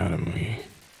snot out of me.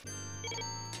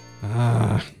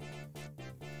 Ah.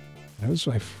 That was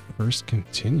my first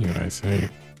continue, I think.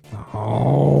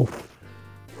 Oh.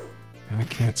 I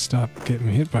can't stop getting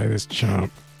hit by this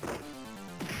chump.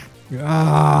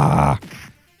 Ah!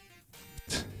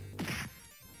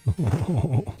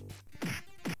 Oh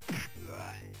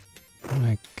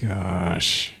my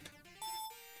gosh.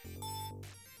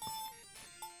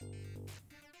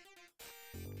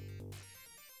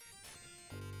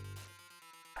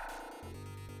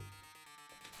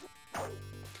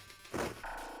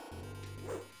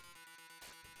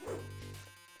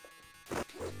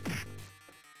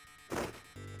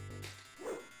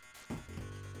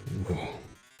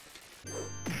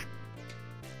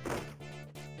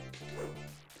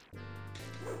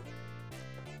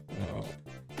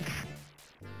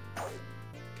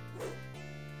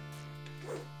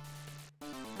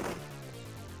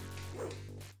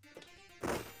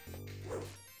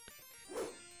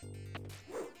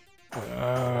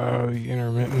 The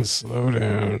intermittent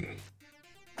slowdown.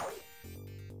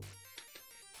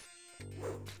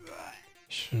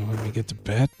 Shouldn't let me get the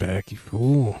bat back, you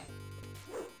fool.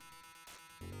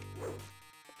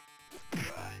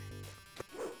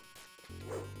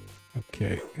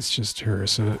 Okay, it's just her,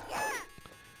 so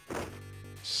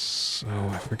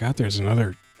I forgot there's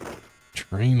another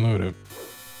trainload of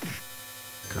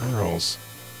girls.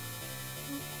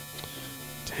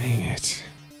 Dang it.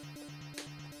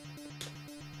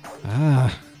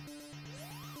 Ah.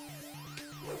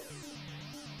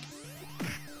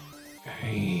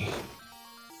 Hey.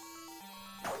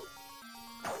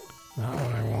 Not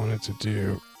what I wanted to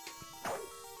do.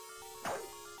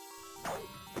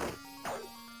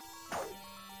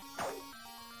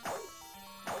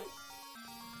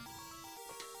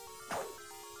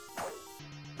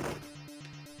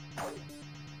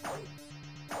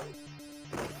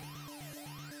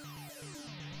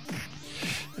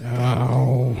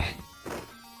 Oh.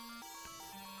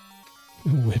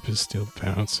 The whip is still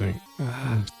bouncing.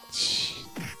 Ah,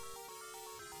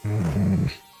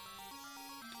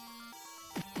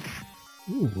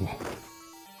 Ooh.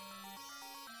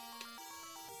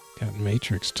 Got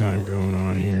Matrix time going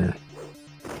on here.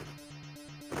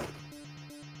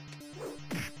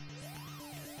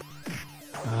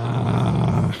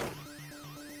 Ah.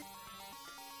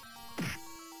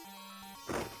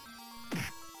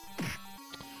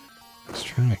 I was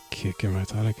trying to kick him. I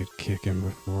thought I could kick him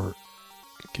before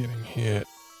getting hit.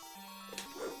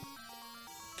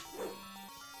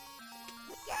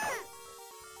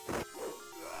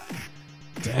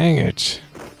 Dang it.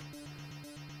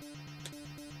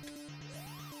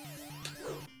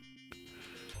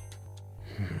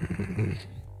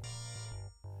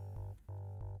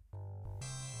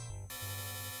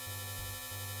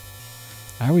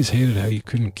 I always hated how you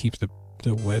couldn't keep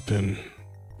the weapon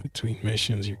between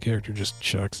missions. Your character just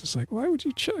chucks. It's like, why would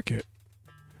you chuck it?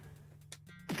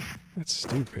 That's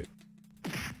stupid.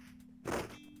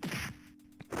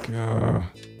 Go.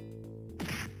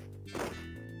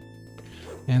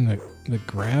 And the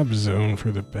grab zone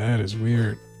for the bat is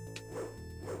weird.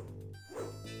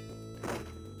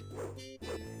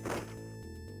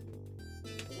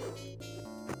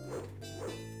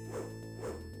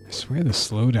 I swear the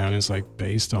slowdown is like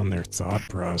based on their thought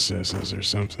processes or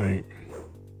something.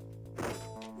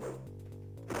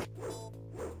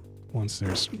 Once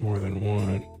there's more than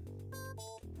one.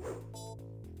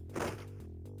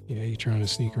 Yeah, you trying to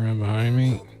sneak around behind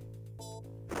me?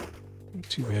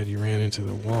 Too bad you ran into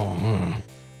the wall, huh?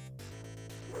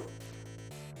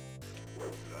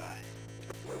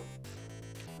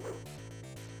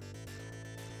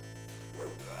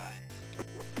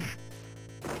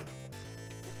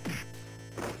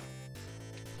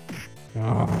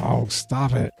 Oh,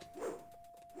 stop it.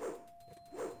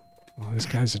 Oh, this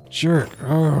guy's a jerk.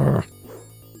 Oh.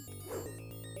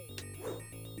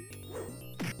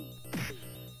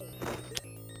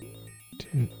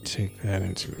 Didn't take that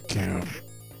into account.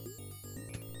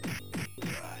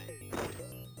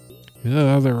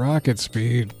 The rocket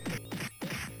speed.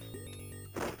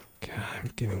 God,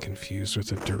 I'm getting confused with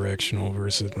the directional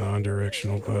versus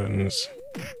non-directional buttons.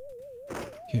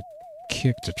 Hit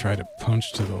kick to try to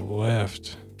punch to the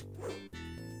left.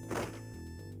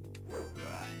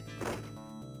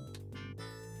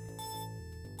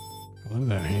 I love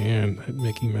that hand, that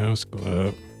Mickey Mouse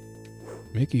glove.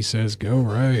 Mickey says go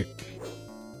right.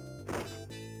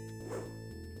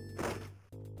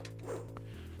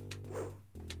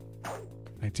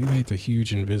 I do hate the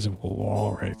huge invisible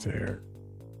wall right there.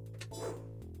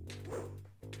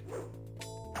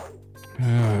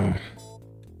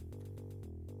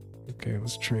 Okay,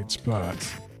 let's trade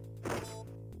spots.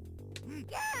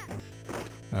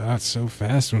 It's so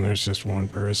fast when there's just one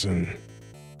person.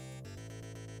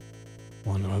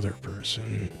 One other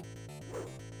person.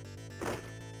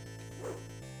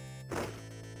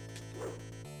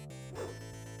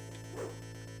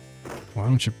 Why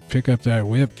don't you pick up that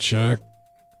whip, Chuck?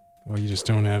 Well, you just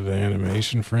don't have the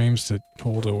animation frames to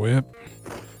hold a whip?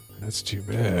 That's too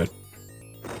bad.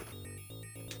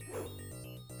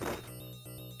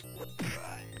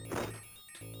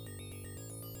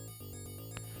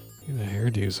 Look at the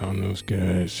hairdos on those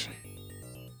guys.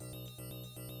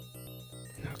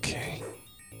 Okay.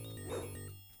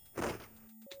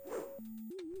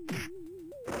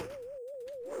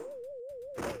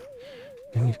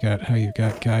 Then you've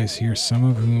got guys here, some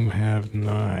of whom have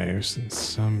knives and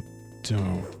some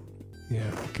don't. Yeah,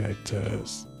 the guy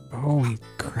does. Oh, he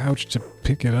crouched to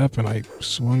pick it up and I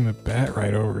swung the bat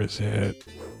right over his head.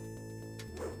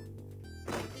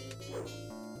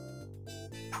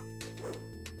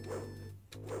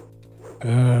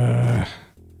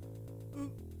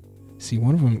 See,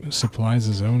 one of them supplies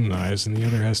his own knives and the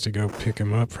other has to go pick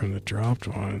him up from the dropped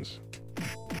ones.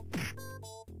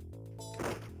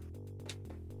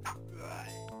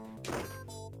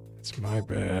 It's my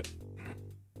bad.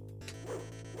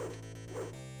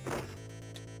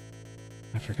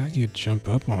 I forgot you'd jump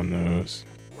up on those.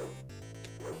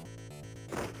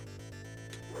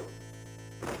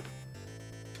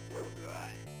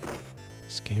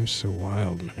 This game's so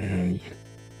wild, man.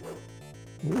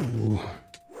 Ooh.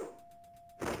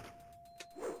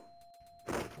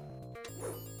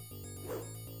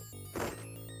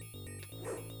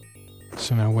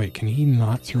 So now wait, can he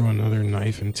not throw another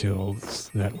knife until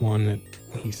that one that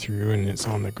he threw and it's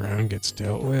on the ground gets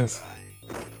dealt with?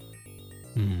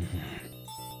 Hmm.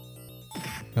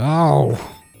 Oh!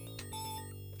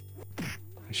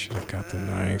 I should have got the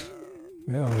knife.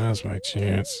 Well, now's my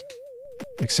chance.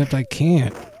 Except I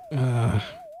can't. Why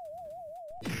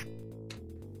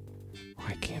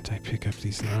can't I pick up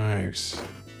these knives?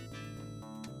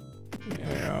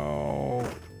 Oh.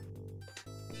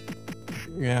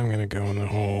 Yeah, I'm gonna go in the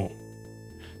hole.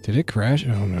 Did it crash?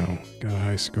 Oh no, got a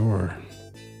high score.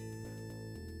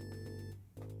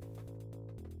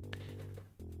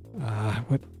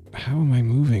 What? How am I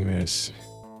moving this?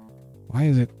 Why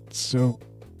is it so...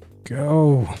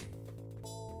 Go!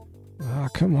 Ah,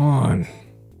 come on.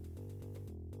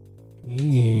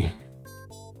 Eee.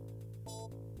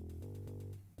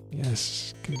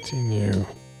 Yes, continue.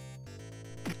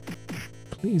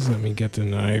 Please let me get the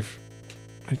knife.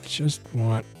 I just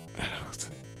want...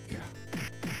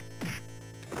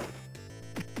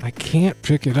 I can't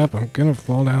pick it up. I'm gonna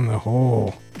fall down the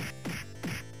hole.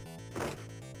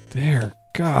 There,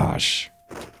 gosh.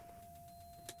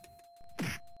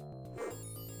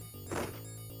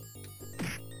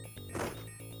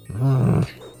 Don't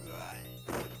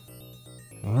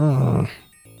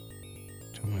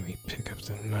let me pick up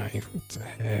the knife. What the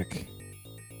heck?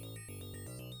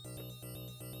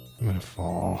 I'm gonna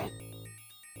fall.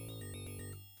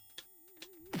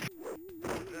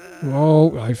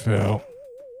 Whoa, I fell.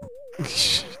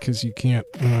 Because you can't...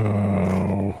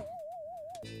 Oh.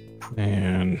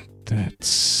 Man, that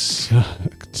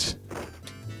sucked.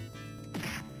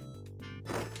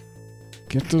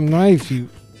 Get the knife, you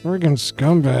friggin'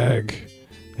 scumbag.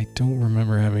 I don't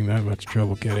remember having that much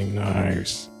trouble getting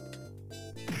knives.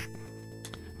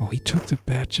 Oh, he took the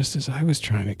bat just as I was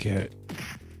trying to get it.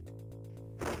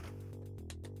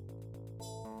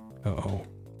 Uh-oh.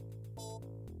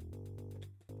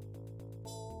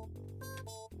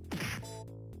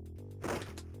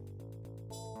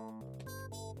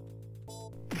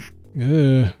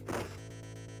 Ugh.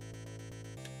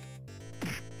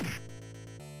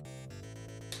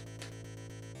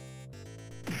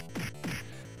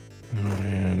 Oh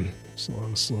man,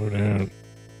 slow down.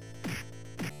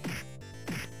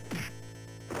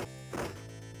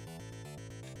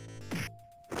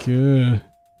 Good.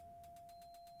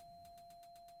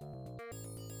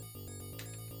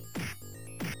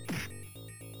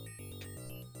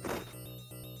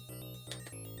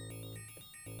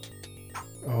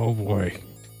 Oh boy.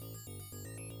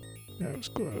 That was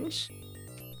close.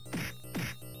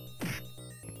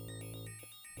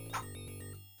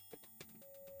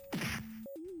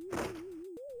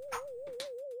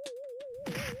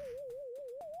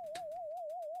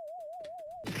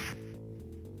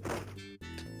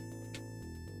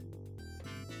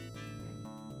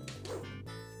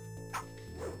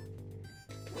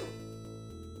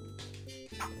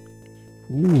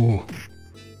 Ooh.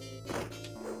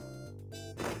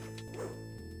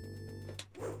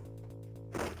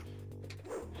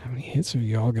 How many hits are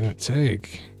y'all gonna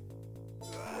take?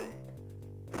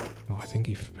 Oh, I think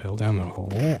he fell down the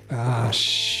hole. Ah,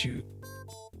 shoot.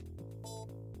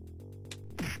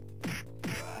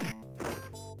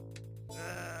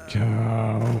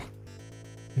 Go.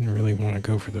 Didn't really want to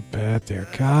go for the bat there.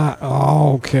 God.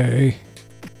 Oh, okay.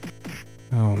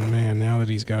 Oh man, now that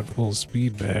he's got full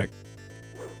speed back.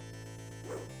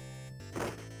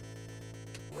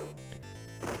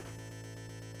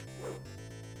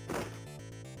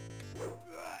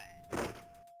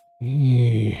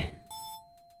 Eee.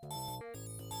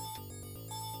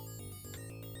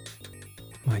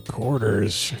 My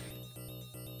quarters.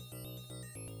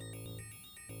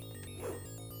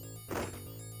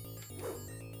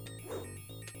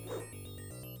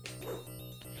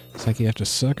 It's like you have to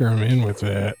sucker them in with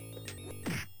that.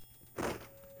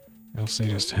 Else they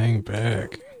just hang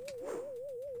back.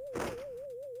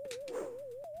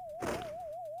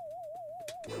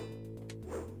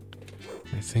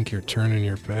 I think you're turning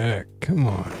your back. Come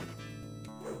on.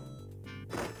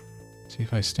 See,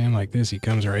 if I stand like this, he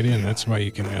comes right in. That's why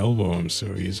you can elbow him so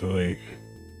easily.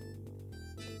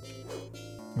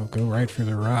 Oh, go right for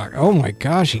the rock. Oh my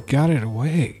gosh, he got it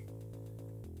away.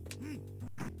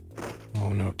 Oh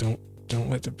no, don't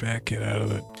let the bat get out of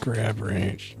the grab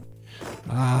range.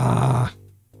 Ah.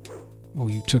 Oh,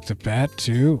 you took the bat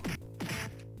too?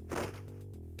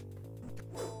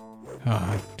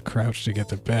 Ah, I crouched to get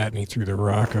the bat and he threw the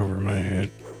rock over my head.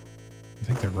 I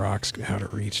think the rock's out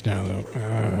of reach now though.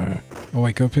 Oh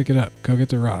wait, go pick it up. Go get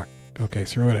the rock. Okay,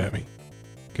 throw it at me.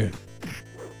 Good.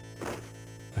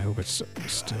 I hope it's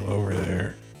still over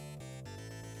there.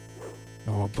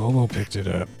 Oh, Bobo picked it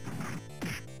up.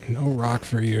 No rock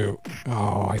for you.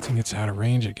 Oh, I think it's out of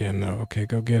range again, though. Okay,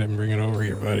 go get it and bring it over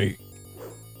here, buddy.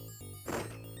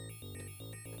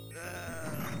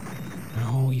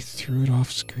 No, he threw it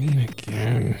off screen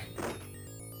again.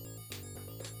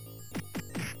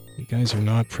 You guys are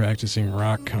not practicing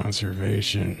rock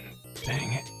conservation.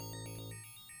 Dang it.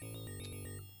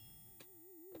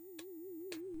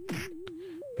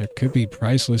 There could be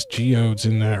priceless geodes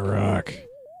in that rock.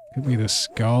 Could be the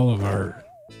skull of our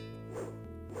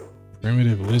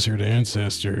primitive lizard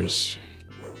ancestors.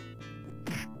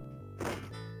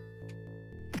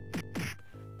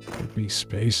 Could be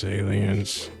space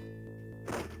aliens.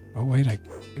 Oh wait,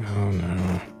 oh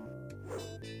no.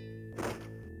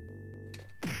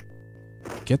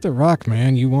 Get the rock,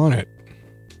 man, you want it.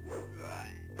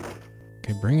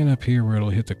 Okay, bring it up here where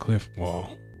it'll hit the cliff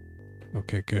wall.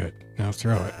 Okay, good. Now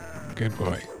throw it. Good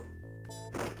boy.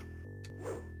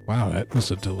 Wow, that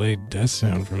was a delayed death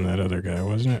sound from that other guy,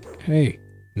 wasn't it? Hey,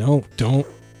 no, don't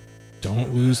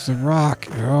lose the rock.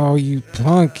 Oh, you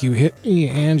punk, you hit me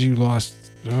and you lost.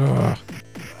 Ugh.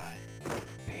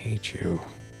 I hate you.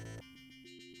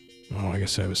 Oh, I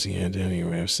guess that was the end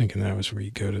anyway. I was thinking that was where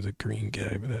you go to the green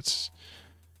guy, but that's...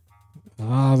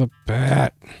 Ah, the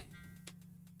bat.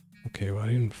 Okay, well, I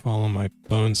didn't follow my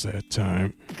bones that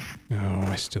time. No,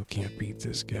 I still can't beat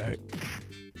this guy.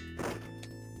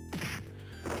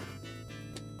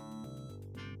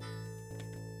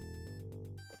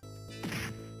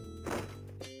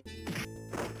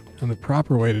 And the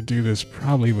proper way to do this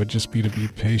probably would just be to be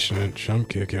patient and jump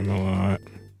kick him a lot.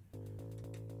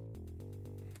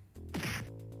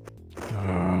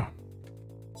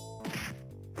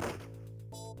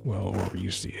 Well, or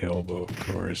use the elbow, of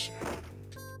course.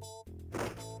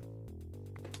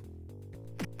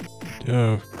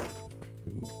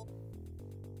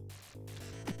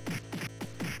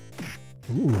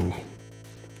 Ooh.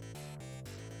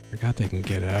 Forgot they can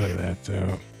get out of that,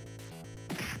 though.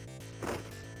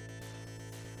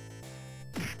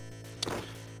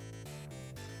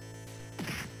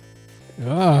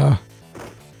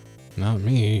 Not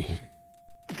me.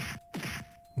 I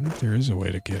wonder if there is a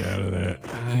way to get out of that.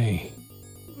 Aye.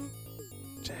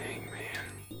 Dang, man.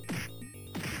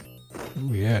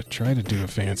 Oh yeah, try to do a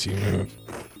fancy move.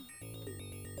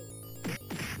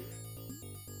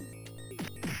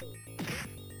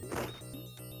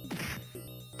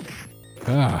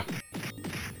 Ah.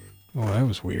 Oh, that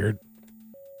was weird.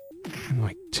 I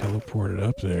like teleported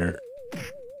up there.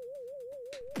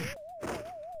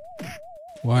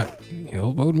 What? He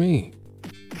elbowed me.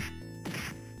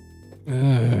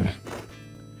 Yeah.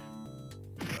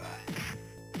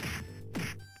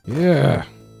 Yeah.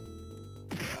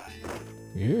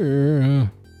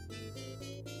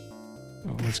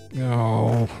 Oh, let's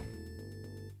go.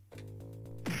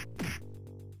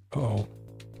 Uh-oh.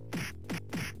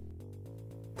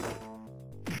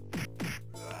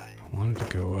 I wanted to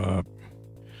go up.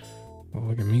 Oh,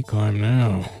 look at me climb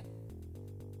now.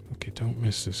 Okay, don't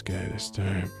miss this guy this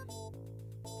time.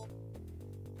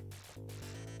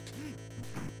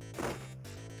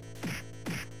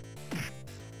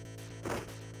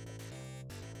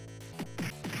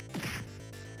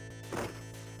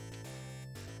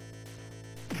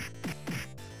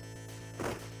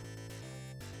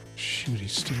 Shoot,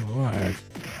 he's still alive.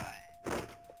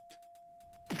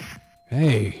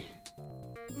 Hey,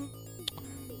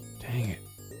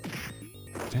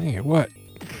 Dang it, what?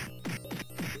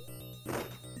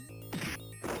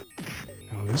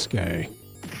 Oh, this guy.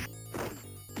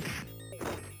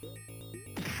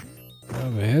 Oh,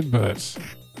 the headbutts.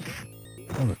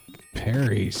 Oh, the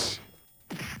parries.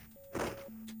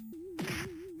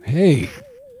 Hey!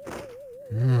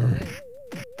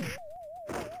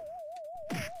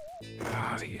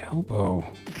 Ah, the elbow.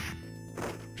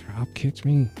 Drop kicked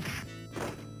me.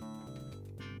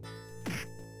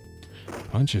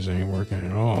 Punches ain't working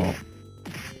at all.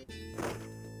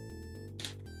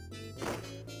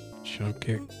 Jump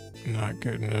kick, not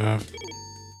good enough.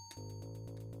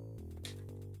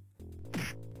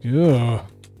 Ugh.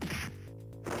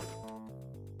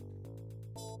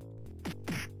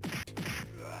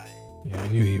 Yeah, I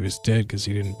knew he was dead because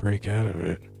he didn't break out of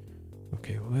it.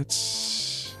 Okay,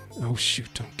 let's... Oh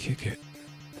shoot, don't kick it.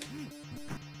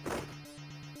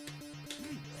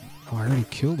 Oh, I already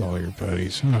killed all your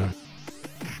buddies, huh?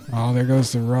 Oh, there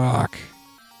goes the rock.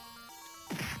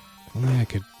 If only I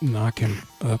could knock him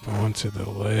up onto the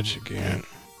ledge again.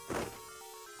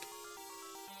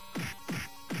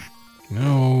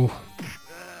 No.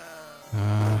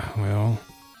 Well.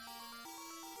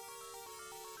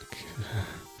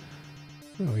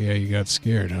 Oh yeah, you got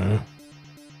scared, huh?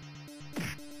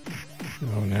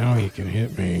 Oh, now he can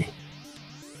hit me.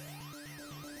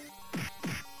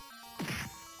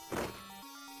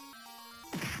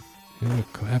 Ew,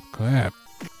 clap, clap.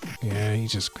 Yeah, he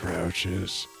just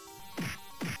crouches.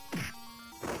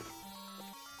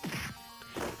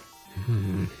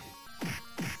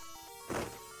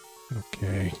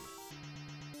 Okay.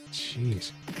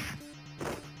 Jeez.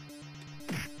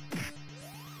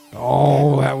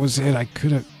 Oh, that was it. I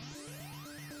could have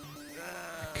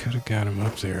got him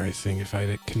up there, I think, if I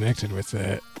had connected with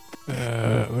that.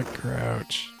 The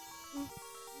crouch.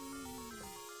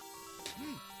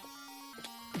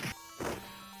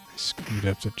 I screwed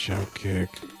up the jump kick.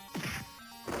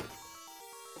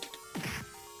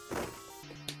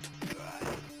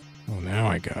 Oh, now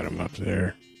I got him up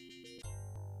there.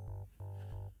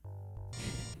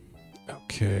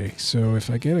 Okay, so if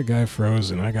I get a guy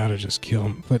frozen, I gotta just kill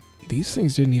him. But these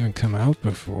things didn't even come out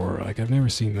before. Like, I've never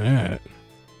seen that.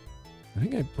 I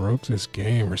think I broke this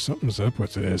game, or something's up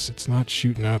with this. It's not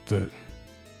shooting out the...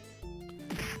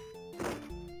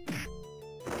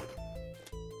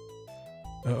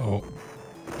 Uh-oh.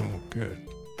 Oh, good.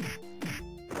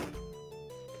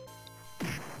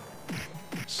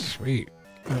 Sweet.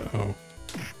 Uh-oh.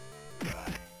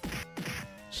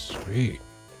 Sweet.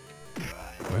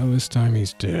 Well, this time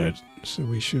he's dead, so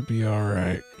we should be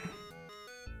alright.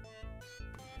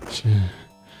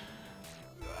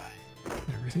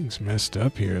 Everything's messed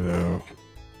up here, though.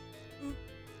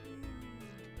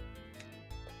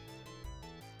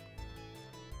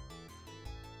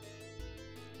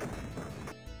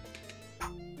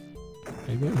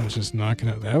 Maybe I was just knocking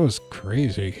out. That was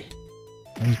crazy.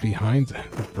 I was behind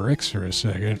the bricks for a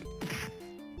second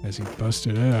as he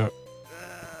busted out.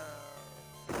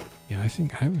 Yeah, I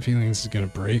have a feeling this is gonna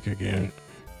break again.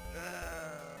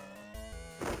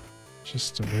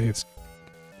 Just the way it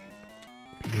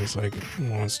feels like it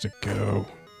wants to go.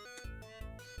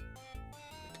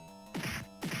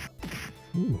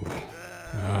 Ooh.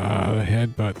 Ah, the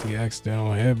headbutt, the accidental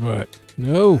headbutt.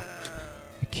 No!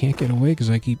 I can't get away because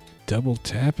I keep double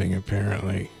tapping,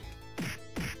 apparently.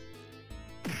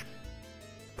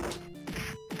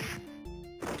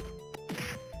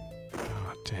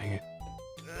 Oh, dang it.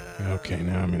 Okay,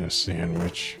 now I'm in a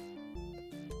sandwich.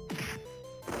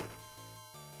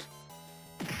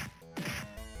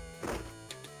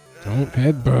 Don't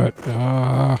headbutt.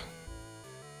 Ah.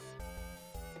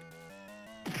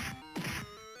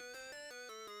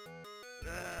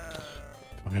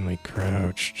 Finally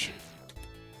crouched.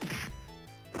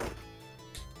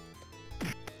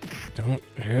 Don't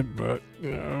headbutt.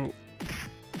 No.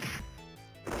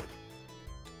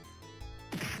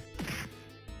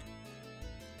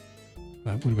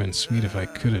 That would have been sweet if I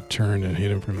could have turned and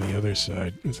hit him from the other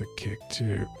side with a kick,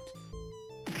 too.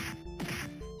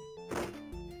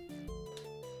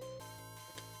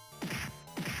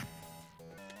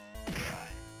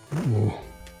 Ooh.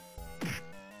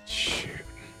 Shoot.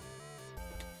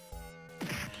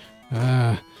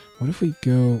 What if we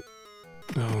go...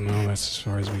 Oh no, that's as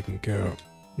far as we can go.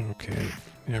 Okay,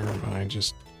 never mind.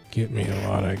 Just get me a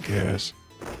lot, I guess.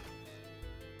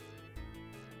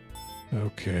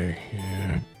 Okay,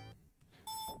 yeah.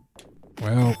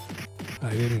 Well,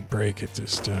 I didn't break it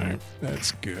this time.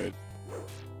 That's good.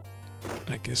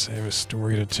 I guess I have a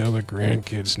story to tell the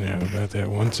grandkids now about that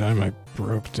one time I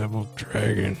broke Double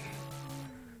Dragon.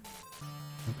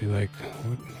 I'll be like,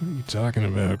 what are you talking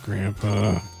about,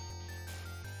 Grandpa?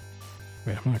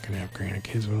 Wait, I'm not gonna have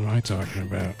grandkids. What am I talking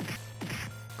about?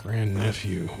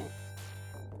 Grandnephew.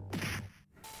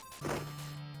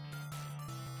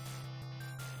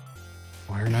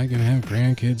 Why aren't I gonna have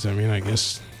grandkids? I mean, I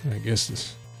guess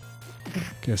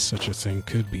such a thing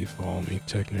could befall me,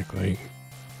 technically.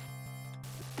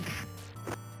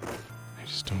 I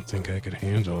just don't think I could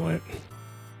handle it.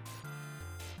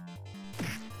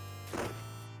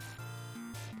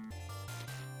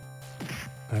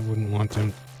 I wouldn't want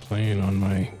them playing on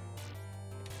my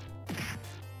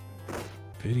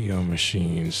video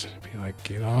machines. I'd be like,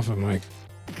 get off of my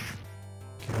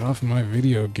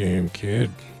video game,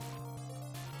 kid.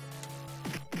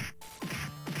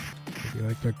 I'd be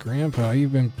like, but Grandpa,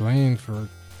 you've been playing for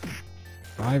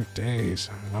 5 days.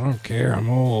 I don't care, I'm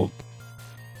old.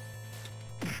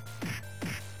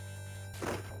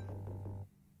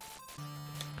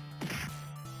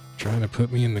 Trying to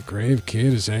put me in the grave,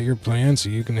 kid? Is that your plan? So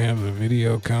you can have the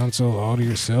video console all to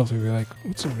yourself? And be like,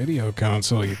 what's a video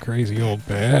console, you crazy old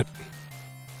bat?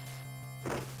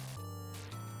 I'd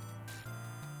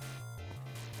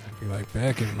be like,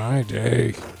 back in my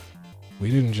day,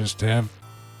 we didn't just have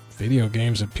video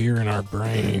games appear in our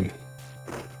brain.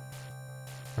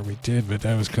 Or we did, but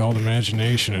that was called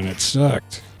imagination and it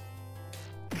sucked.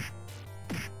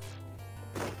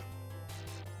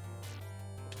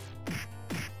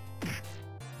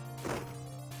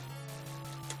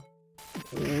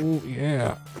 Oh,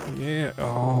 yeah. Yeah.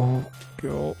 Oh,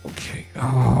 go. Okay.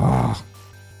 Oh.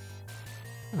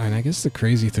 And I guess the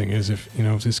crazy thing is if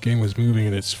this game was moving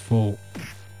at its full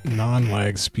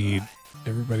non-lag speed,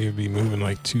 everybody would be moving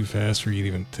like too fast for you to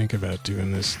even think about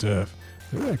doing this stuff.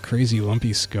 Look at that crazy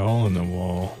lumpy skull in the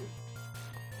wall.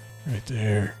 Right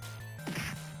there.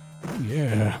 Oh,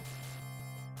 yeah.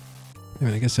 I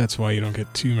mean, I guess that's why you don't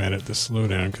get too mad at the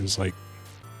slowdown, because, like,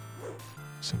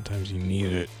 sometimes you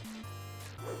need it.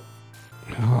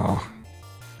 Oh.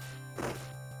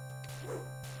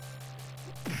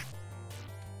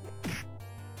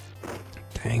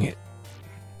 Dang it.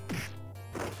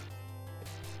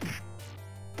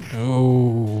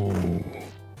 Oh.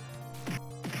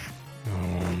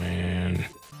 Oh, man.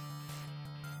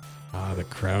 Ah, the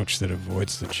crouch that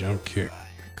avoids the jump kick.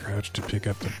 Crouch to pick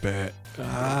up the bat.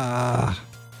 Ah.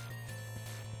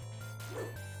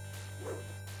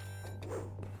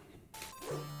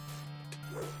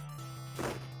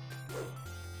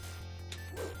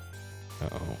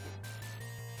 Uh-oh.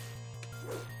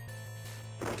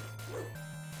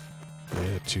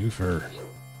 Yeah, twofer.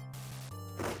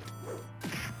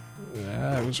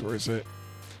 That was worth it.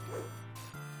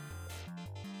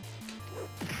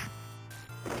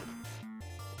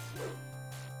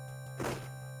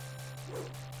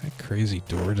 That crazy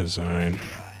door design.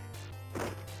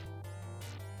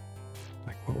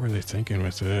 Like, what were they thinking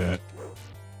with that?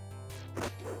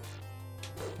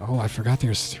 Oh, I forgot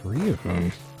there's 3 of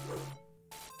them.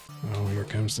 Oh, here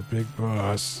comes the big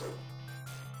boss.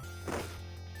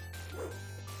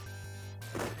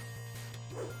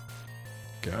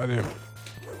 Got him.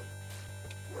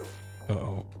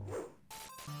 Uh-oh.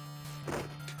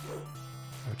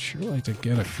 I'd sure like to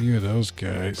get a few of those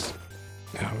guys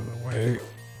out of the way.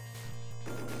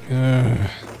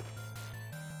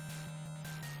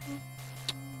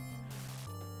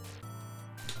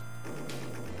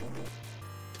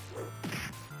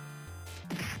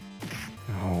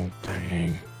 Oh,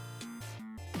 dang.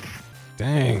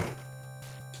 Dang.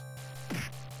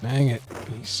 Dang it.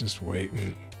 He's just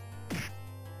waiting.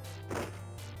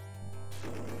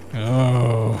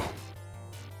 Oh.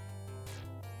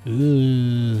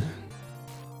 Ugh.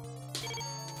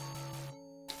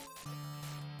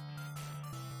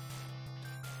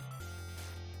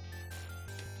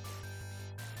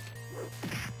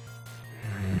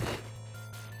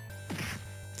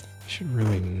 I should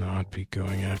really not be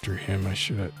going after him. I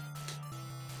should have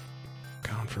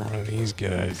gone for one of these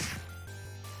guys.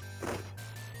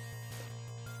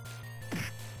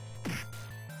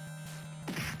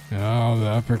 Oh, the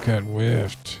uppercut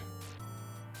whiffed.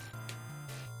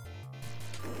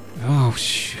 Oh,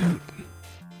 shoot.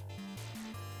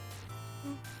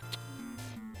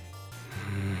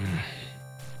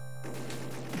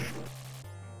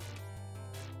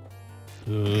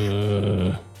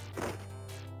 I'm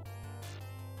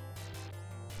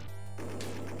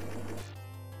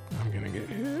gonna get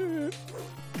hit.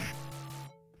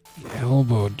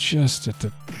 Elbow just at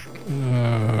the...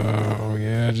 Oh,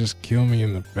 yeah, just kill me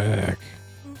in the back.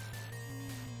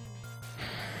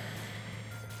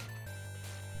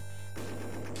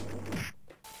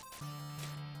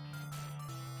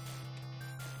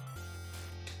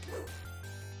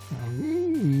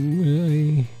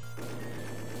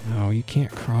 Oh, you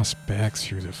can't cross back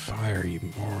through the fire, you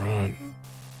moron.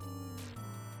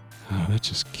 Oh, that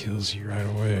just kills you right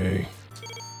away.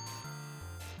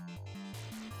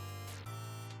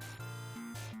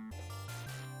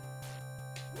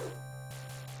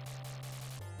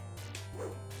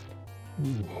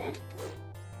 Ooh.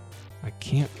 I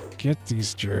can't get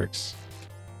these jerks.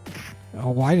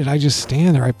 Oh, why did I just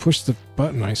stand there? I pushed the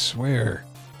button, I swear.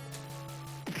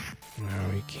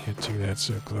 No, you can't do that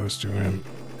so close to him.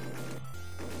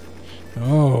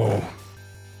 Oh.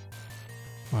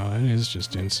 Wow, that is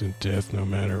just instant death no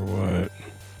matter what.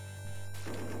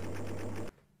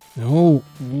 No.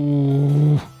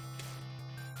 Ooh.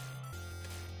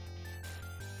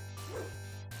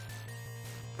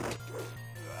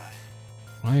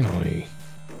 Finally.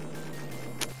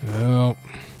 Oh.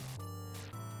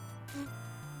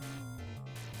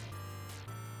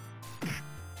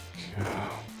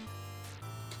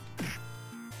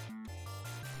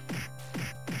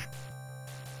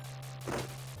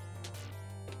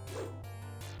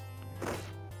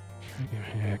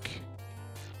 Heck.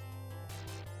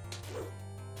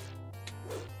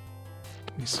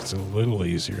 At least it's a little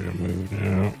easier to move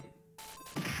now.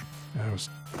 That was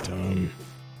dumb.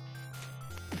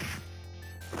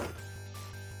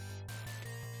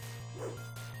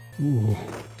 Ooh.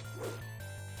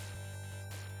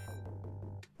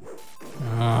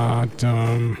 Ah,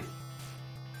 dumb.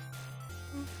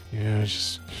 Yeah,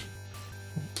 just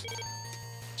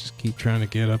keep trying to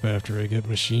get up after I get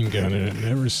machine gun, and it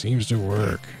never seems to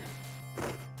work.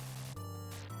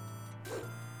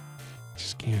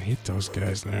 Just can't hit those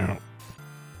guys now.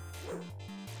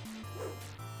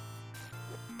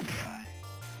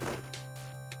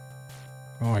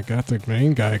 Oh, I got the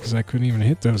main guy because I couldn't even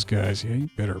hit those guys. Yeah, you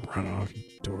better run off, you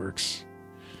dorks.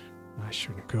 I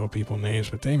shouldn't call people names,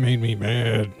 but they made me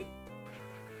mad.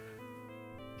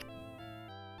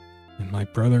 And my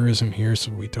brother isn't here,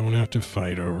 so we don't have to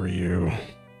fight over you.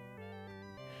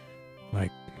 Like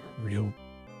real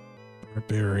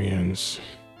barbarians.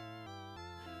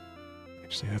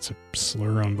 Actually, that's a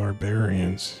slur on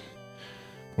barbarians.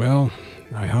 Well,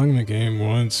 I hung the game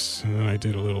once, and then I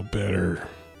did a little better.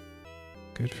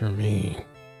 Good for me.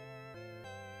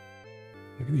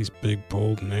 Look at these big,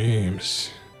 bold names.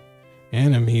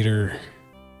 Animeter.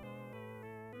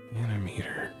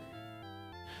 Animeter.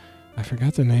 I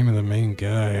forgot the name of the main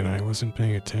guy, and I wasn't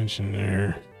paying attention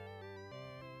there.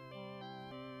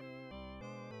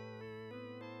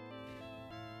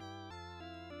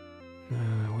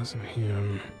 It wasn't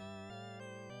him.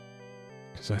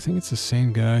 Because I think it's the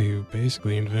same guy who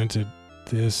basically invented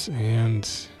this and...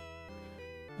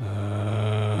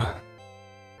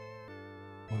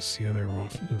 what's the other one?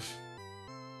 The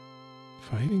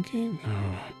fighting game?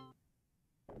 No.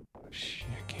 Shit,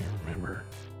 I can't remember.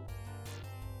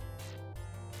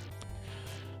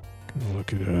 Gonna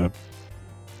look it up.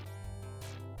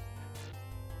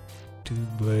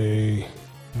 Double.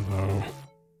 Hello.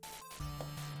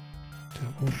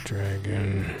 Double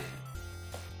Dragon.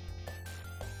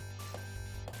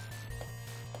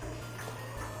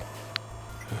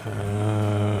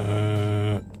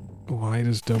 Why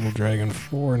does Double Dragon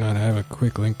 4 not have a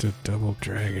quick link to Double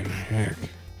Dragon? Heck.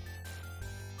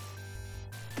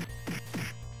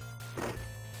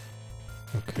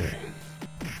 Okay.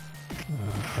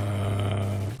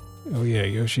 Oh yeah,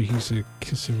 Yoshihisa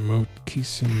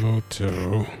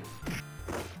Kishimoto.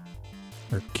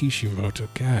 Or Kishimoto,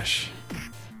 gosh.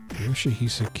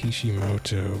 Yoshihisa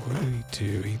Kishimoto, what did he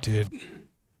do? He did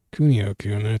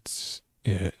Kunio-ku, and that's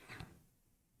it.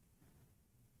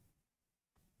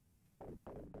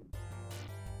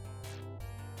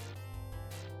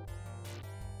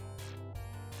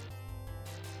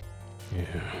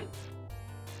 Yeah.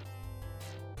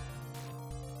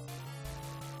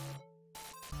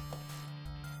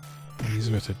 He's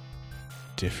with a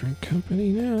different company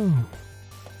now?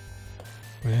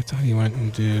 I mean, I thought he went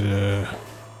and did,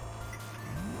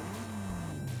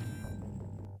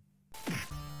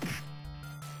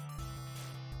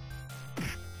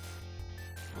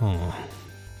 Huh.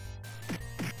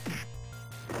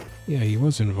 Yeah, he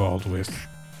was involved with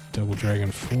Double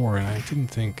Dragon 4, and I didn't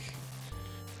think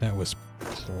that was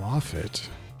Profit.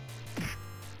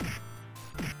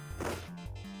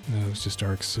 No, it was just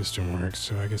Arc System Works,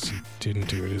 so I guess he didn't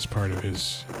do it as part of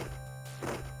his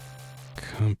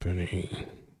company.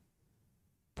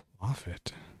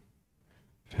 Profit.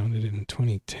 Founded in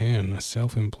 2010, a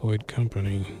self-employed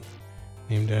company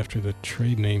named after the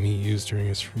trade name he used during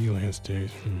his freelance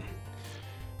days.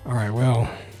 Alright, well,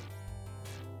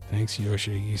 thanks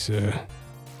Yoshihisa.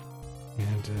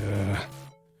 And,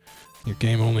 Your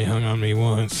game only hung on me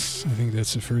once. I think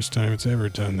that's the first time it's ever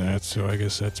done that, so I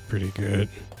guess that's pretty good.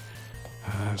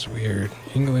 That's weird.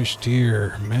 English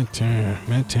tier.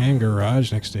 Matan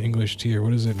garage next to English tier.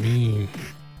 What does it mean?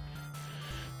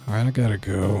 Alright, I gotta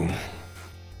go.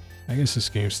 I guess this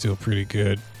game's still pretty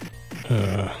good.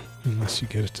 Unless you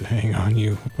get it to hang on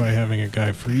you by having a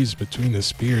guy freeze between the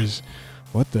spears.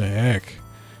 What the heck?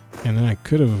 And then I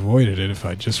could have avoided it if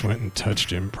I just went and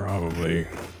touched him, probably.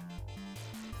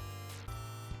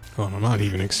 Well, I'm not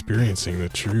even experiencing the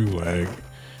true lag.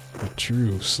 The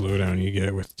true slowdown you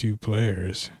get with 2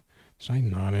 players. Did I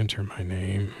not enter my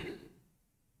name?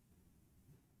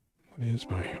 What is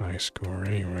my high score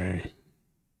anyway?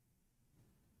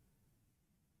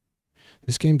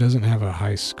 This game doesn't have a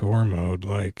high score mode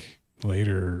like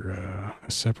later,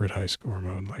 a separate high score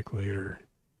mode like later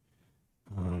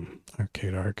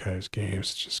Arcade Archives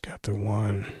games. It's just got the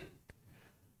one.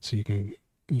 So you can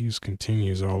use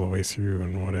continues all the way through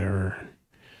and whatever.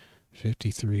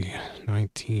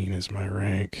 5319 is my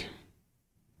rank.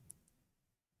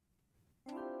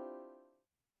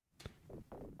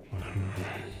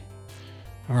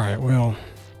 Alright, well,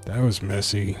 that was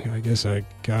messy. I guess I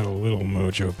got a little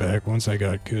mojo back once I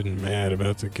got good and mad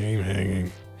about the game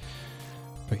hanging.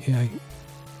 But yeah,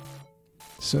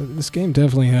 so this game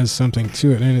definitely has something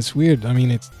to it, and it's weird. I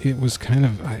mean, it was kind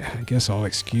of, I guess I'll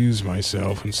excuse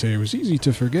myself and say it was easy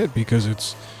to forget because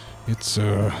it's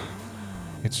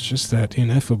just that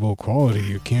ineffable quality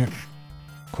you can't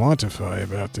quantify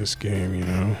about this game, you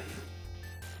know?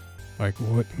 Like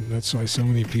that's why so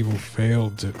many people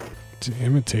failed to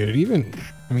imitate it. Even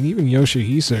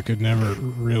Yoshihisa could never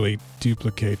really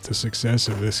duplicate the success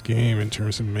of this game in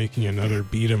terms of making another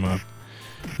beat 'em up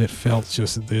that felt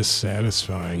just this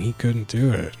satisfying. He couldn't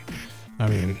do it. I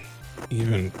mean,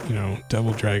 even, you know,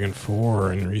 Double Dragon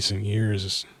 4 in recent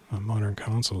years on modern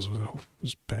consoles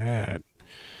was bad.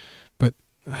 But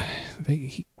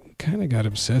he kind of got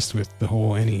obsessed with the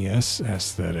whole NES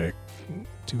aesthetic,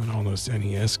 doing all those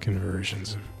NES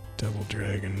conversions of Double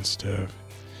Dragon and stuff.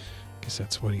 I guess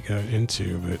that's what he got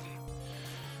into, but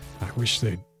I wish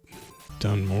they'd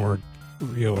done more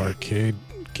real arcade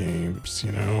games,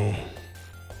 you know.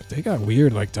 But they got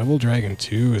weird, like Double Dragon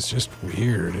 2 is just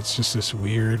weird. It's just this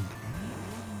weird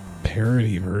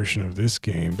parody version of this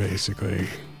game, basically.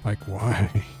 Like, why?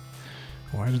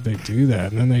 Why did they do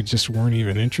that? And then they just weren't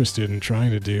even interested in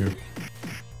trying to do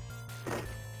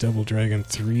Double Dragon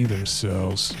 3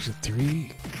 themselves. Was it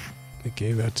 3? They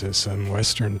gave that to some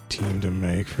Western team to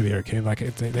make for the arcade. Like,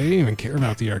 they didn't even care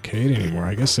about the arcade anymore.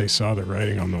 I guess they saw the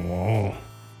writing on the wall.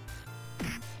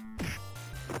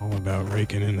 All about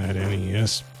raking in that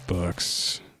NES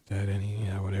bucks. That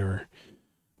NES, whatever.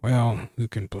 Well, who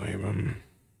can blame them?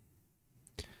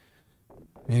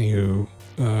 Anywho,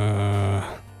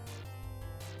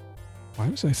 why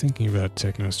was I thinking about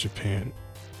Technos Japan?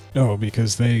 Oh,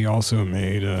 because they also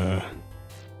made,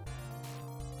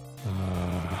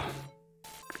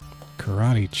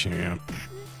 Karate Champ.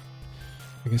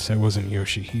 I guess that wasn't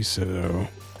Yoshihisa, though.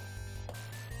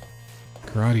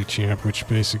 Karate Champ, which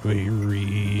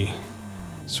basically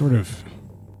sort of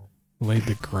laid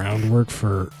the groundwork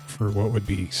for what would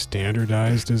be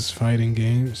standardized as fighting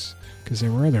games. Because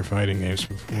there were other fighting games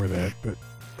before that, but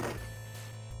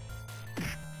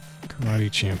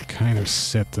Karate Champ kind of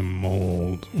set the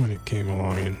mold when it came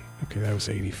along in, okay, that was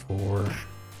 84.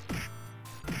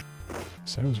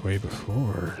 So that was way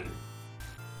before.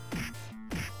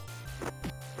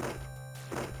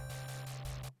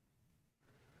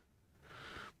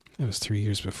 That was 3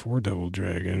 years before Double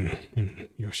Dragon, and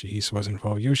Yoshihisa was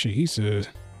involved. Yoshihisa,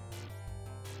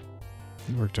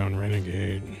 he worked on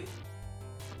Renegade,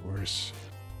 of course.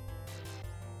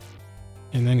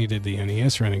 And then he did the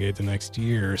NES Renegade the next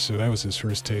year, so that was his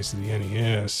first taste of the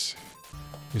NES.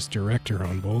 He was director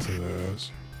on both of those.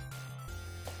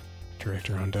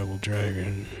 Director on Double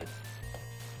Dragon.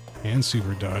 And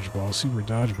Super Dodgeball. Super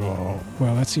Dodgeball,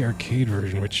 well, that's the arcade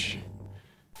version, which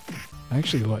I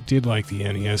actually did like the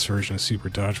NES version of Super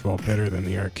Dodgeball better than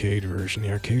the arcade version.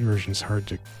 The arcade version is hard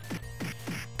to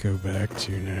go back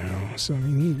to now. So, I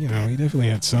mean, he definitely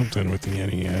had something with the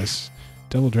NES.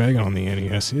 Double Dragon on the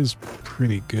NES is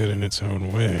pretty good in its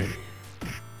own way.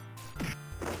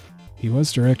 He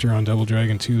was director on Double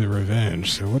Dragon 2 The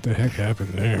Revenge, so what the heck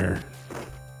happened there?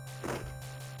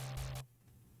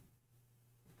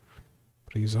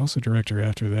 But he's also director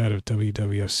after that of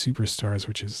WWF Superstars,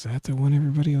 which is that the one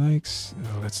everybody likes?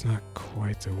 Oh, that's not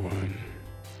quite the one.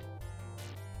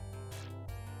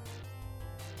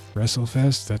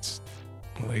 WrestleFest, that's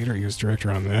later. He was director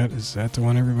on that. Is that the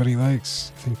one everybody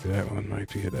likes? I think that one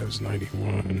might be it. That was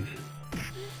 91.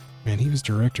 Man, he was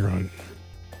director on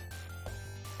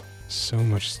So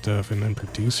much stuff, and then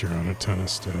producer on a ton of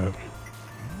stuff.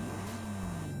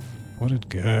 What a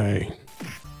guy.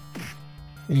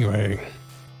 Anyway.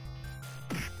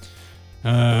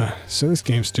 So this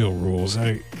game still rules.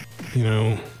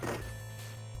 You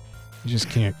just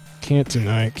can't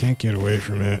deny it, can't get away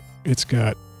from it. It's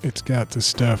got the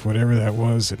stuff, whatever that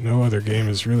was, that no other game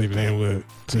has really been able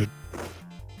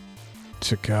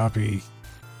to copy.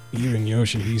 Even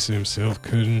YOSHI himself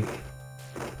couldn't.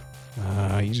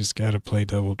 You just gotta play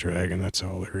Double Dragon, that's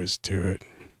all there is to it.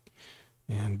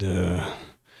 And,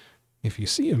 if you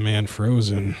see a man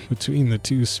frozen between the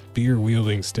two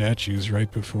spear-wielding statues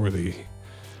right before the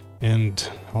end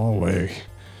hallway,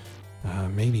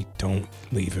 maybe don't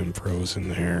leave him frozen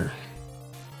there.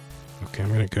 Okay, I'm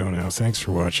gonna go now. Thanks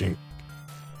for watching.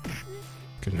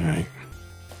 Good night.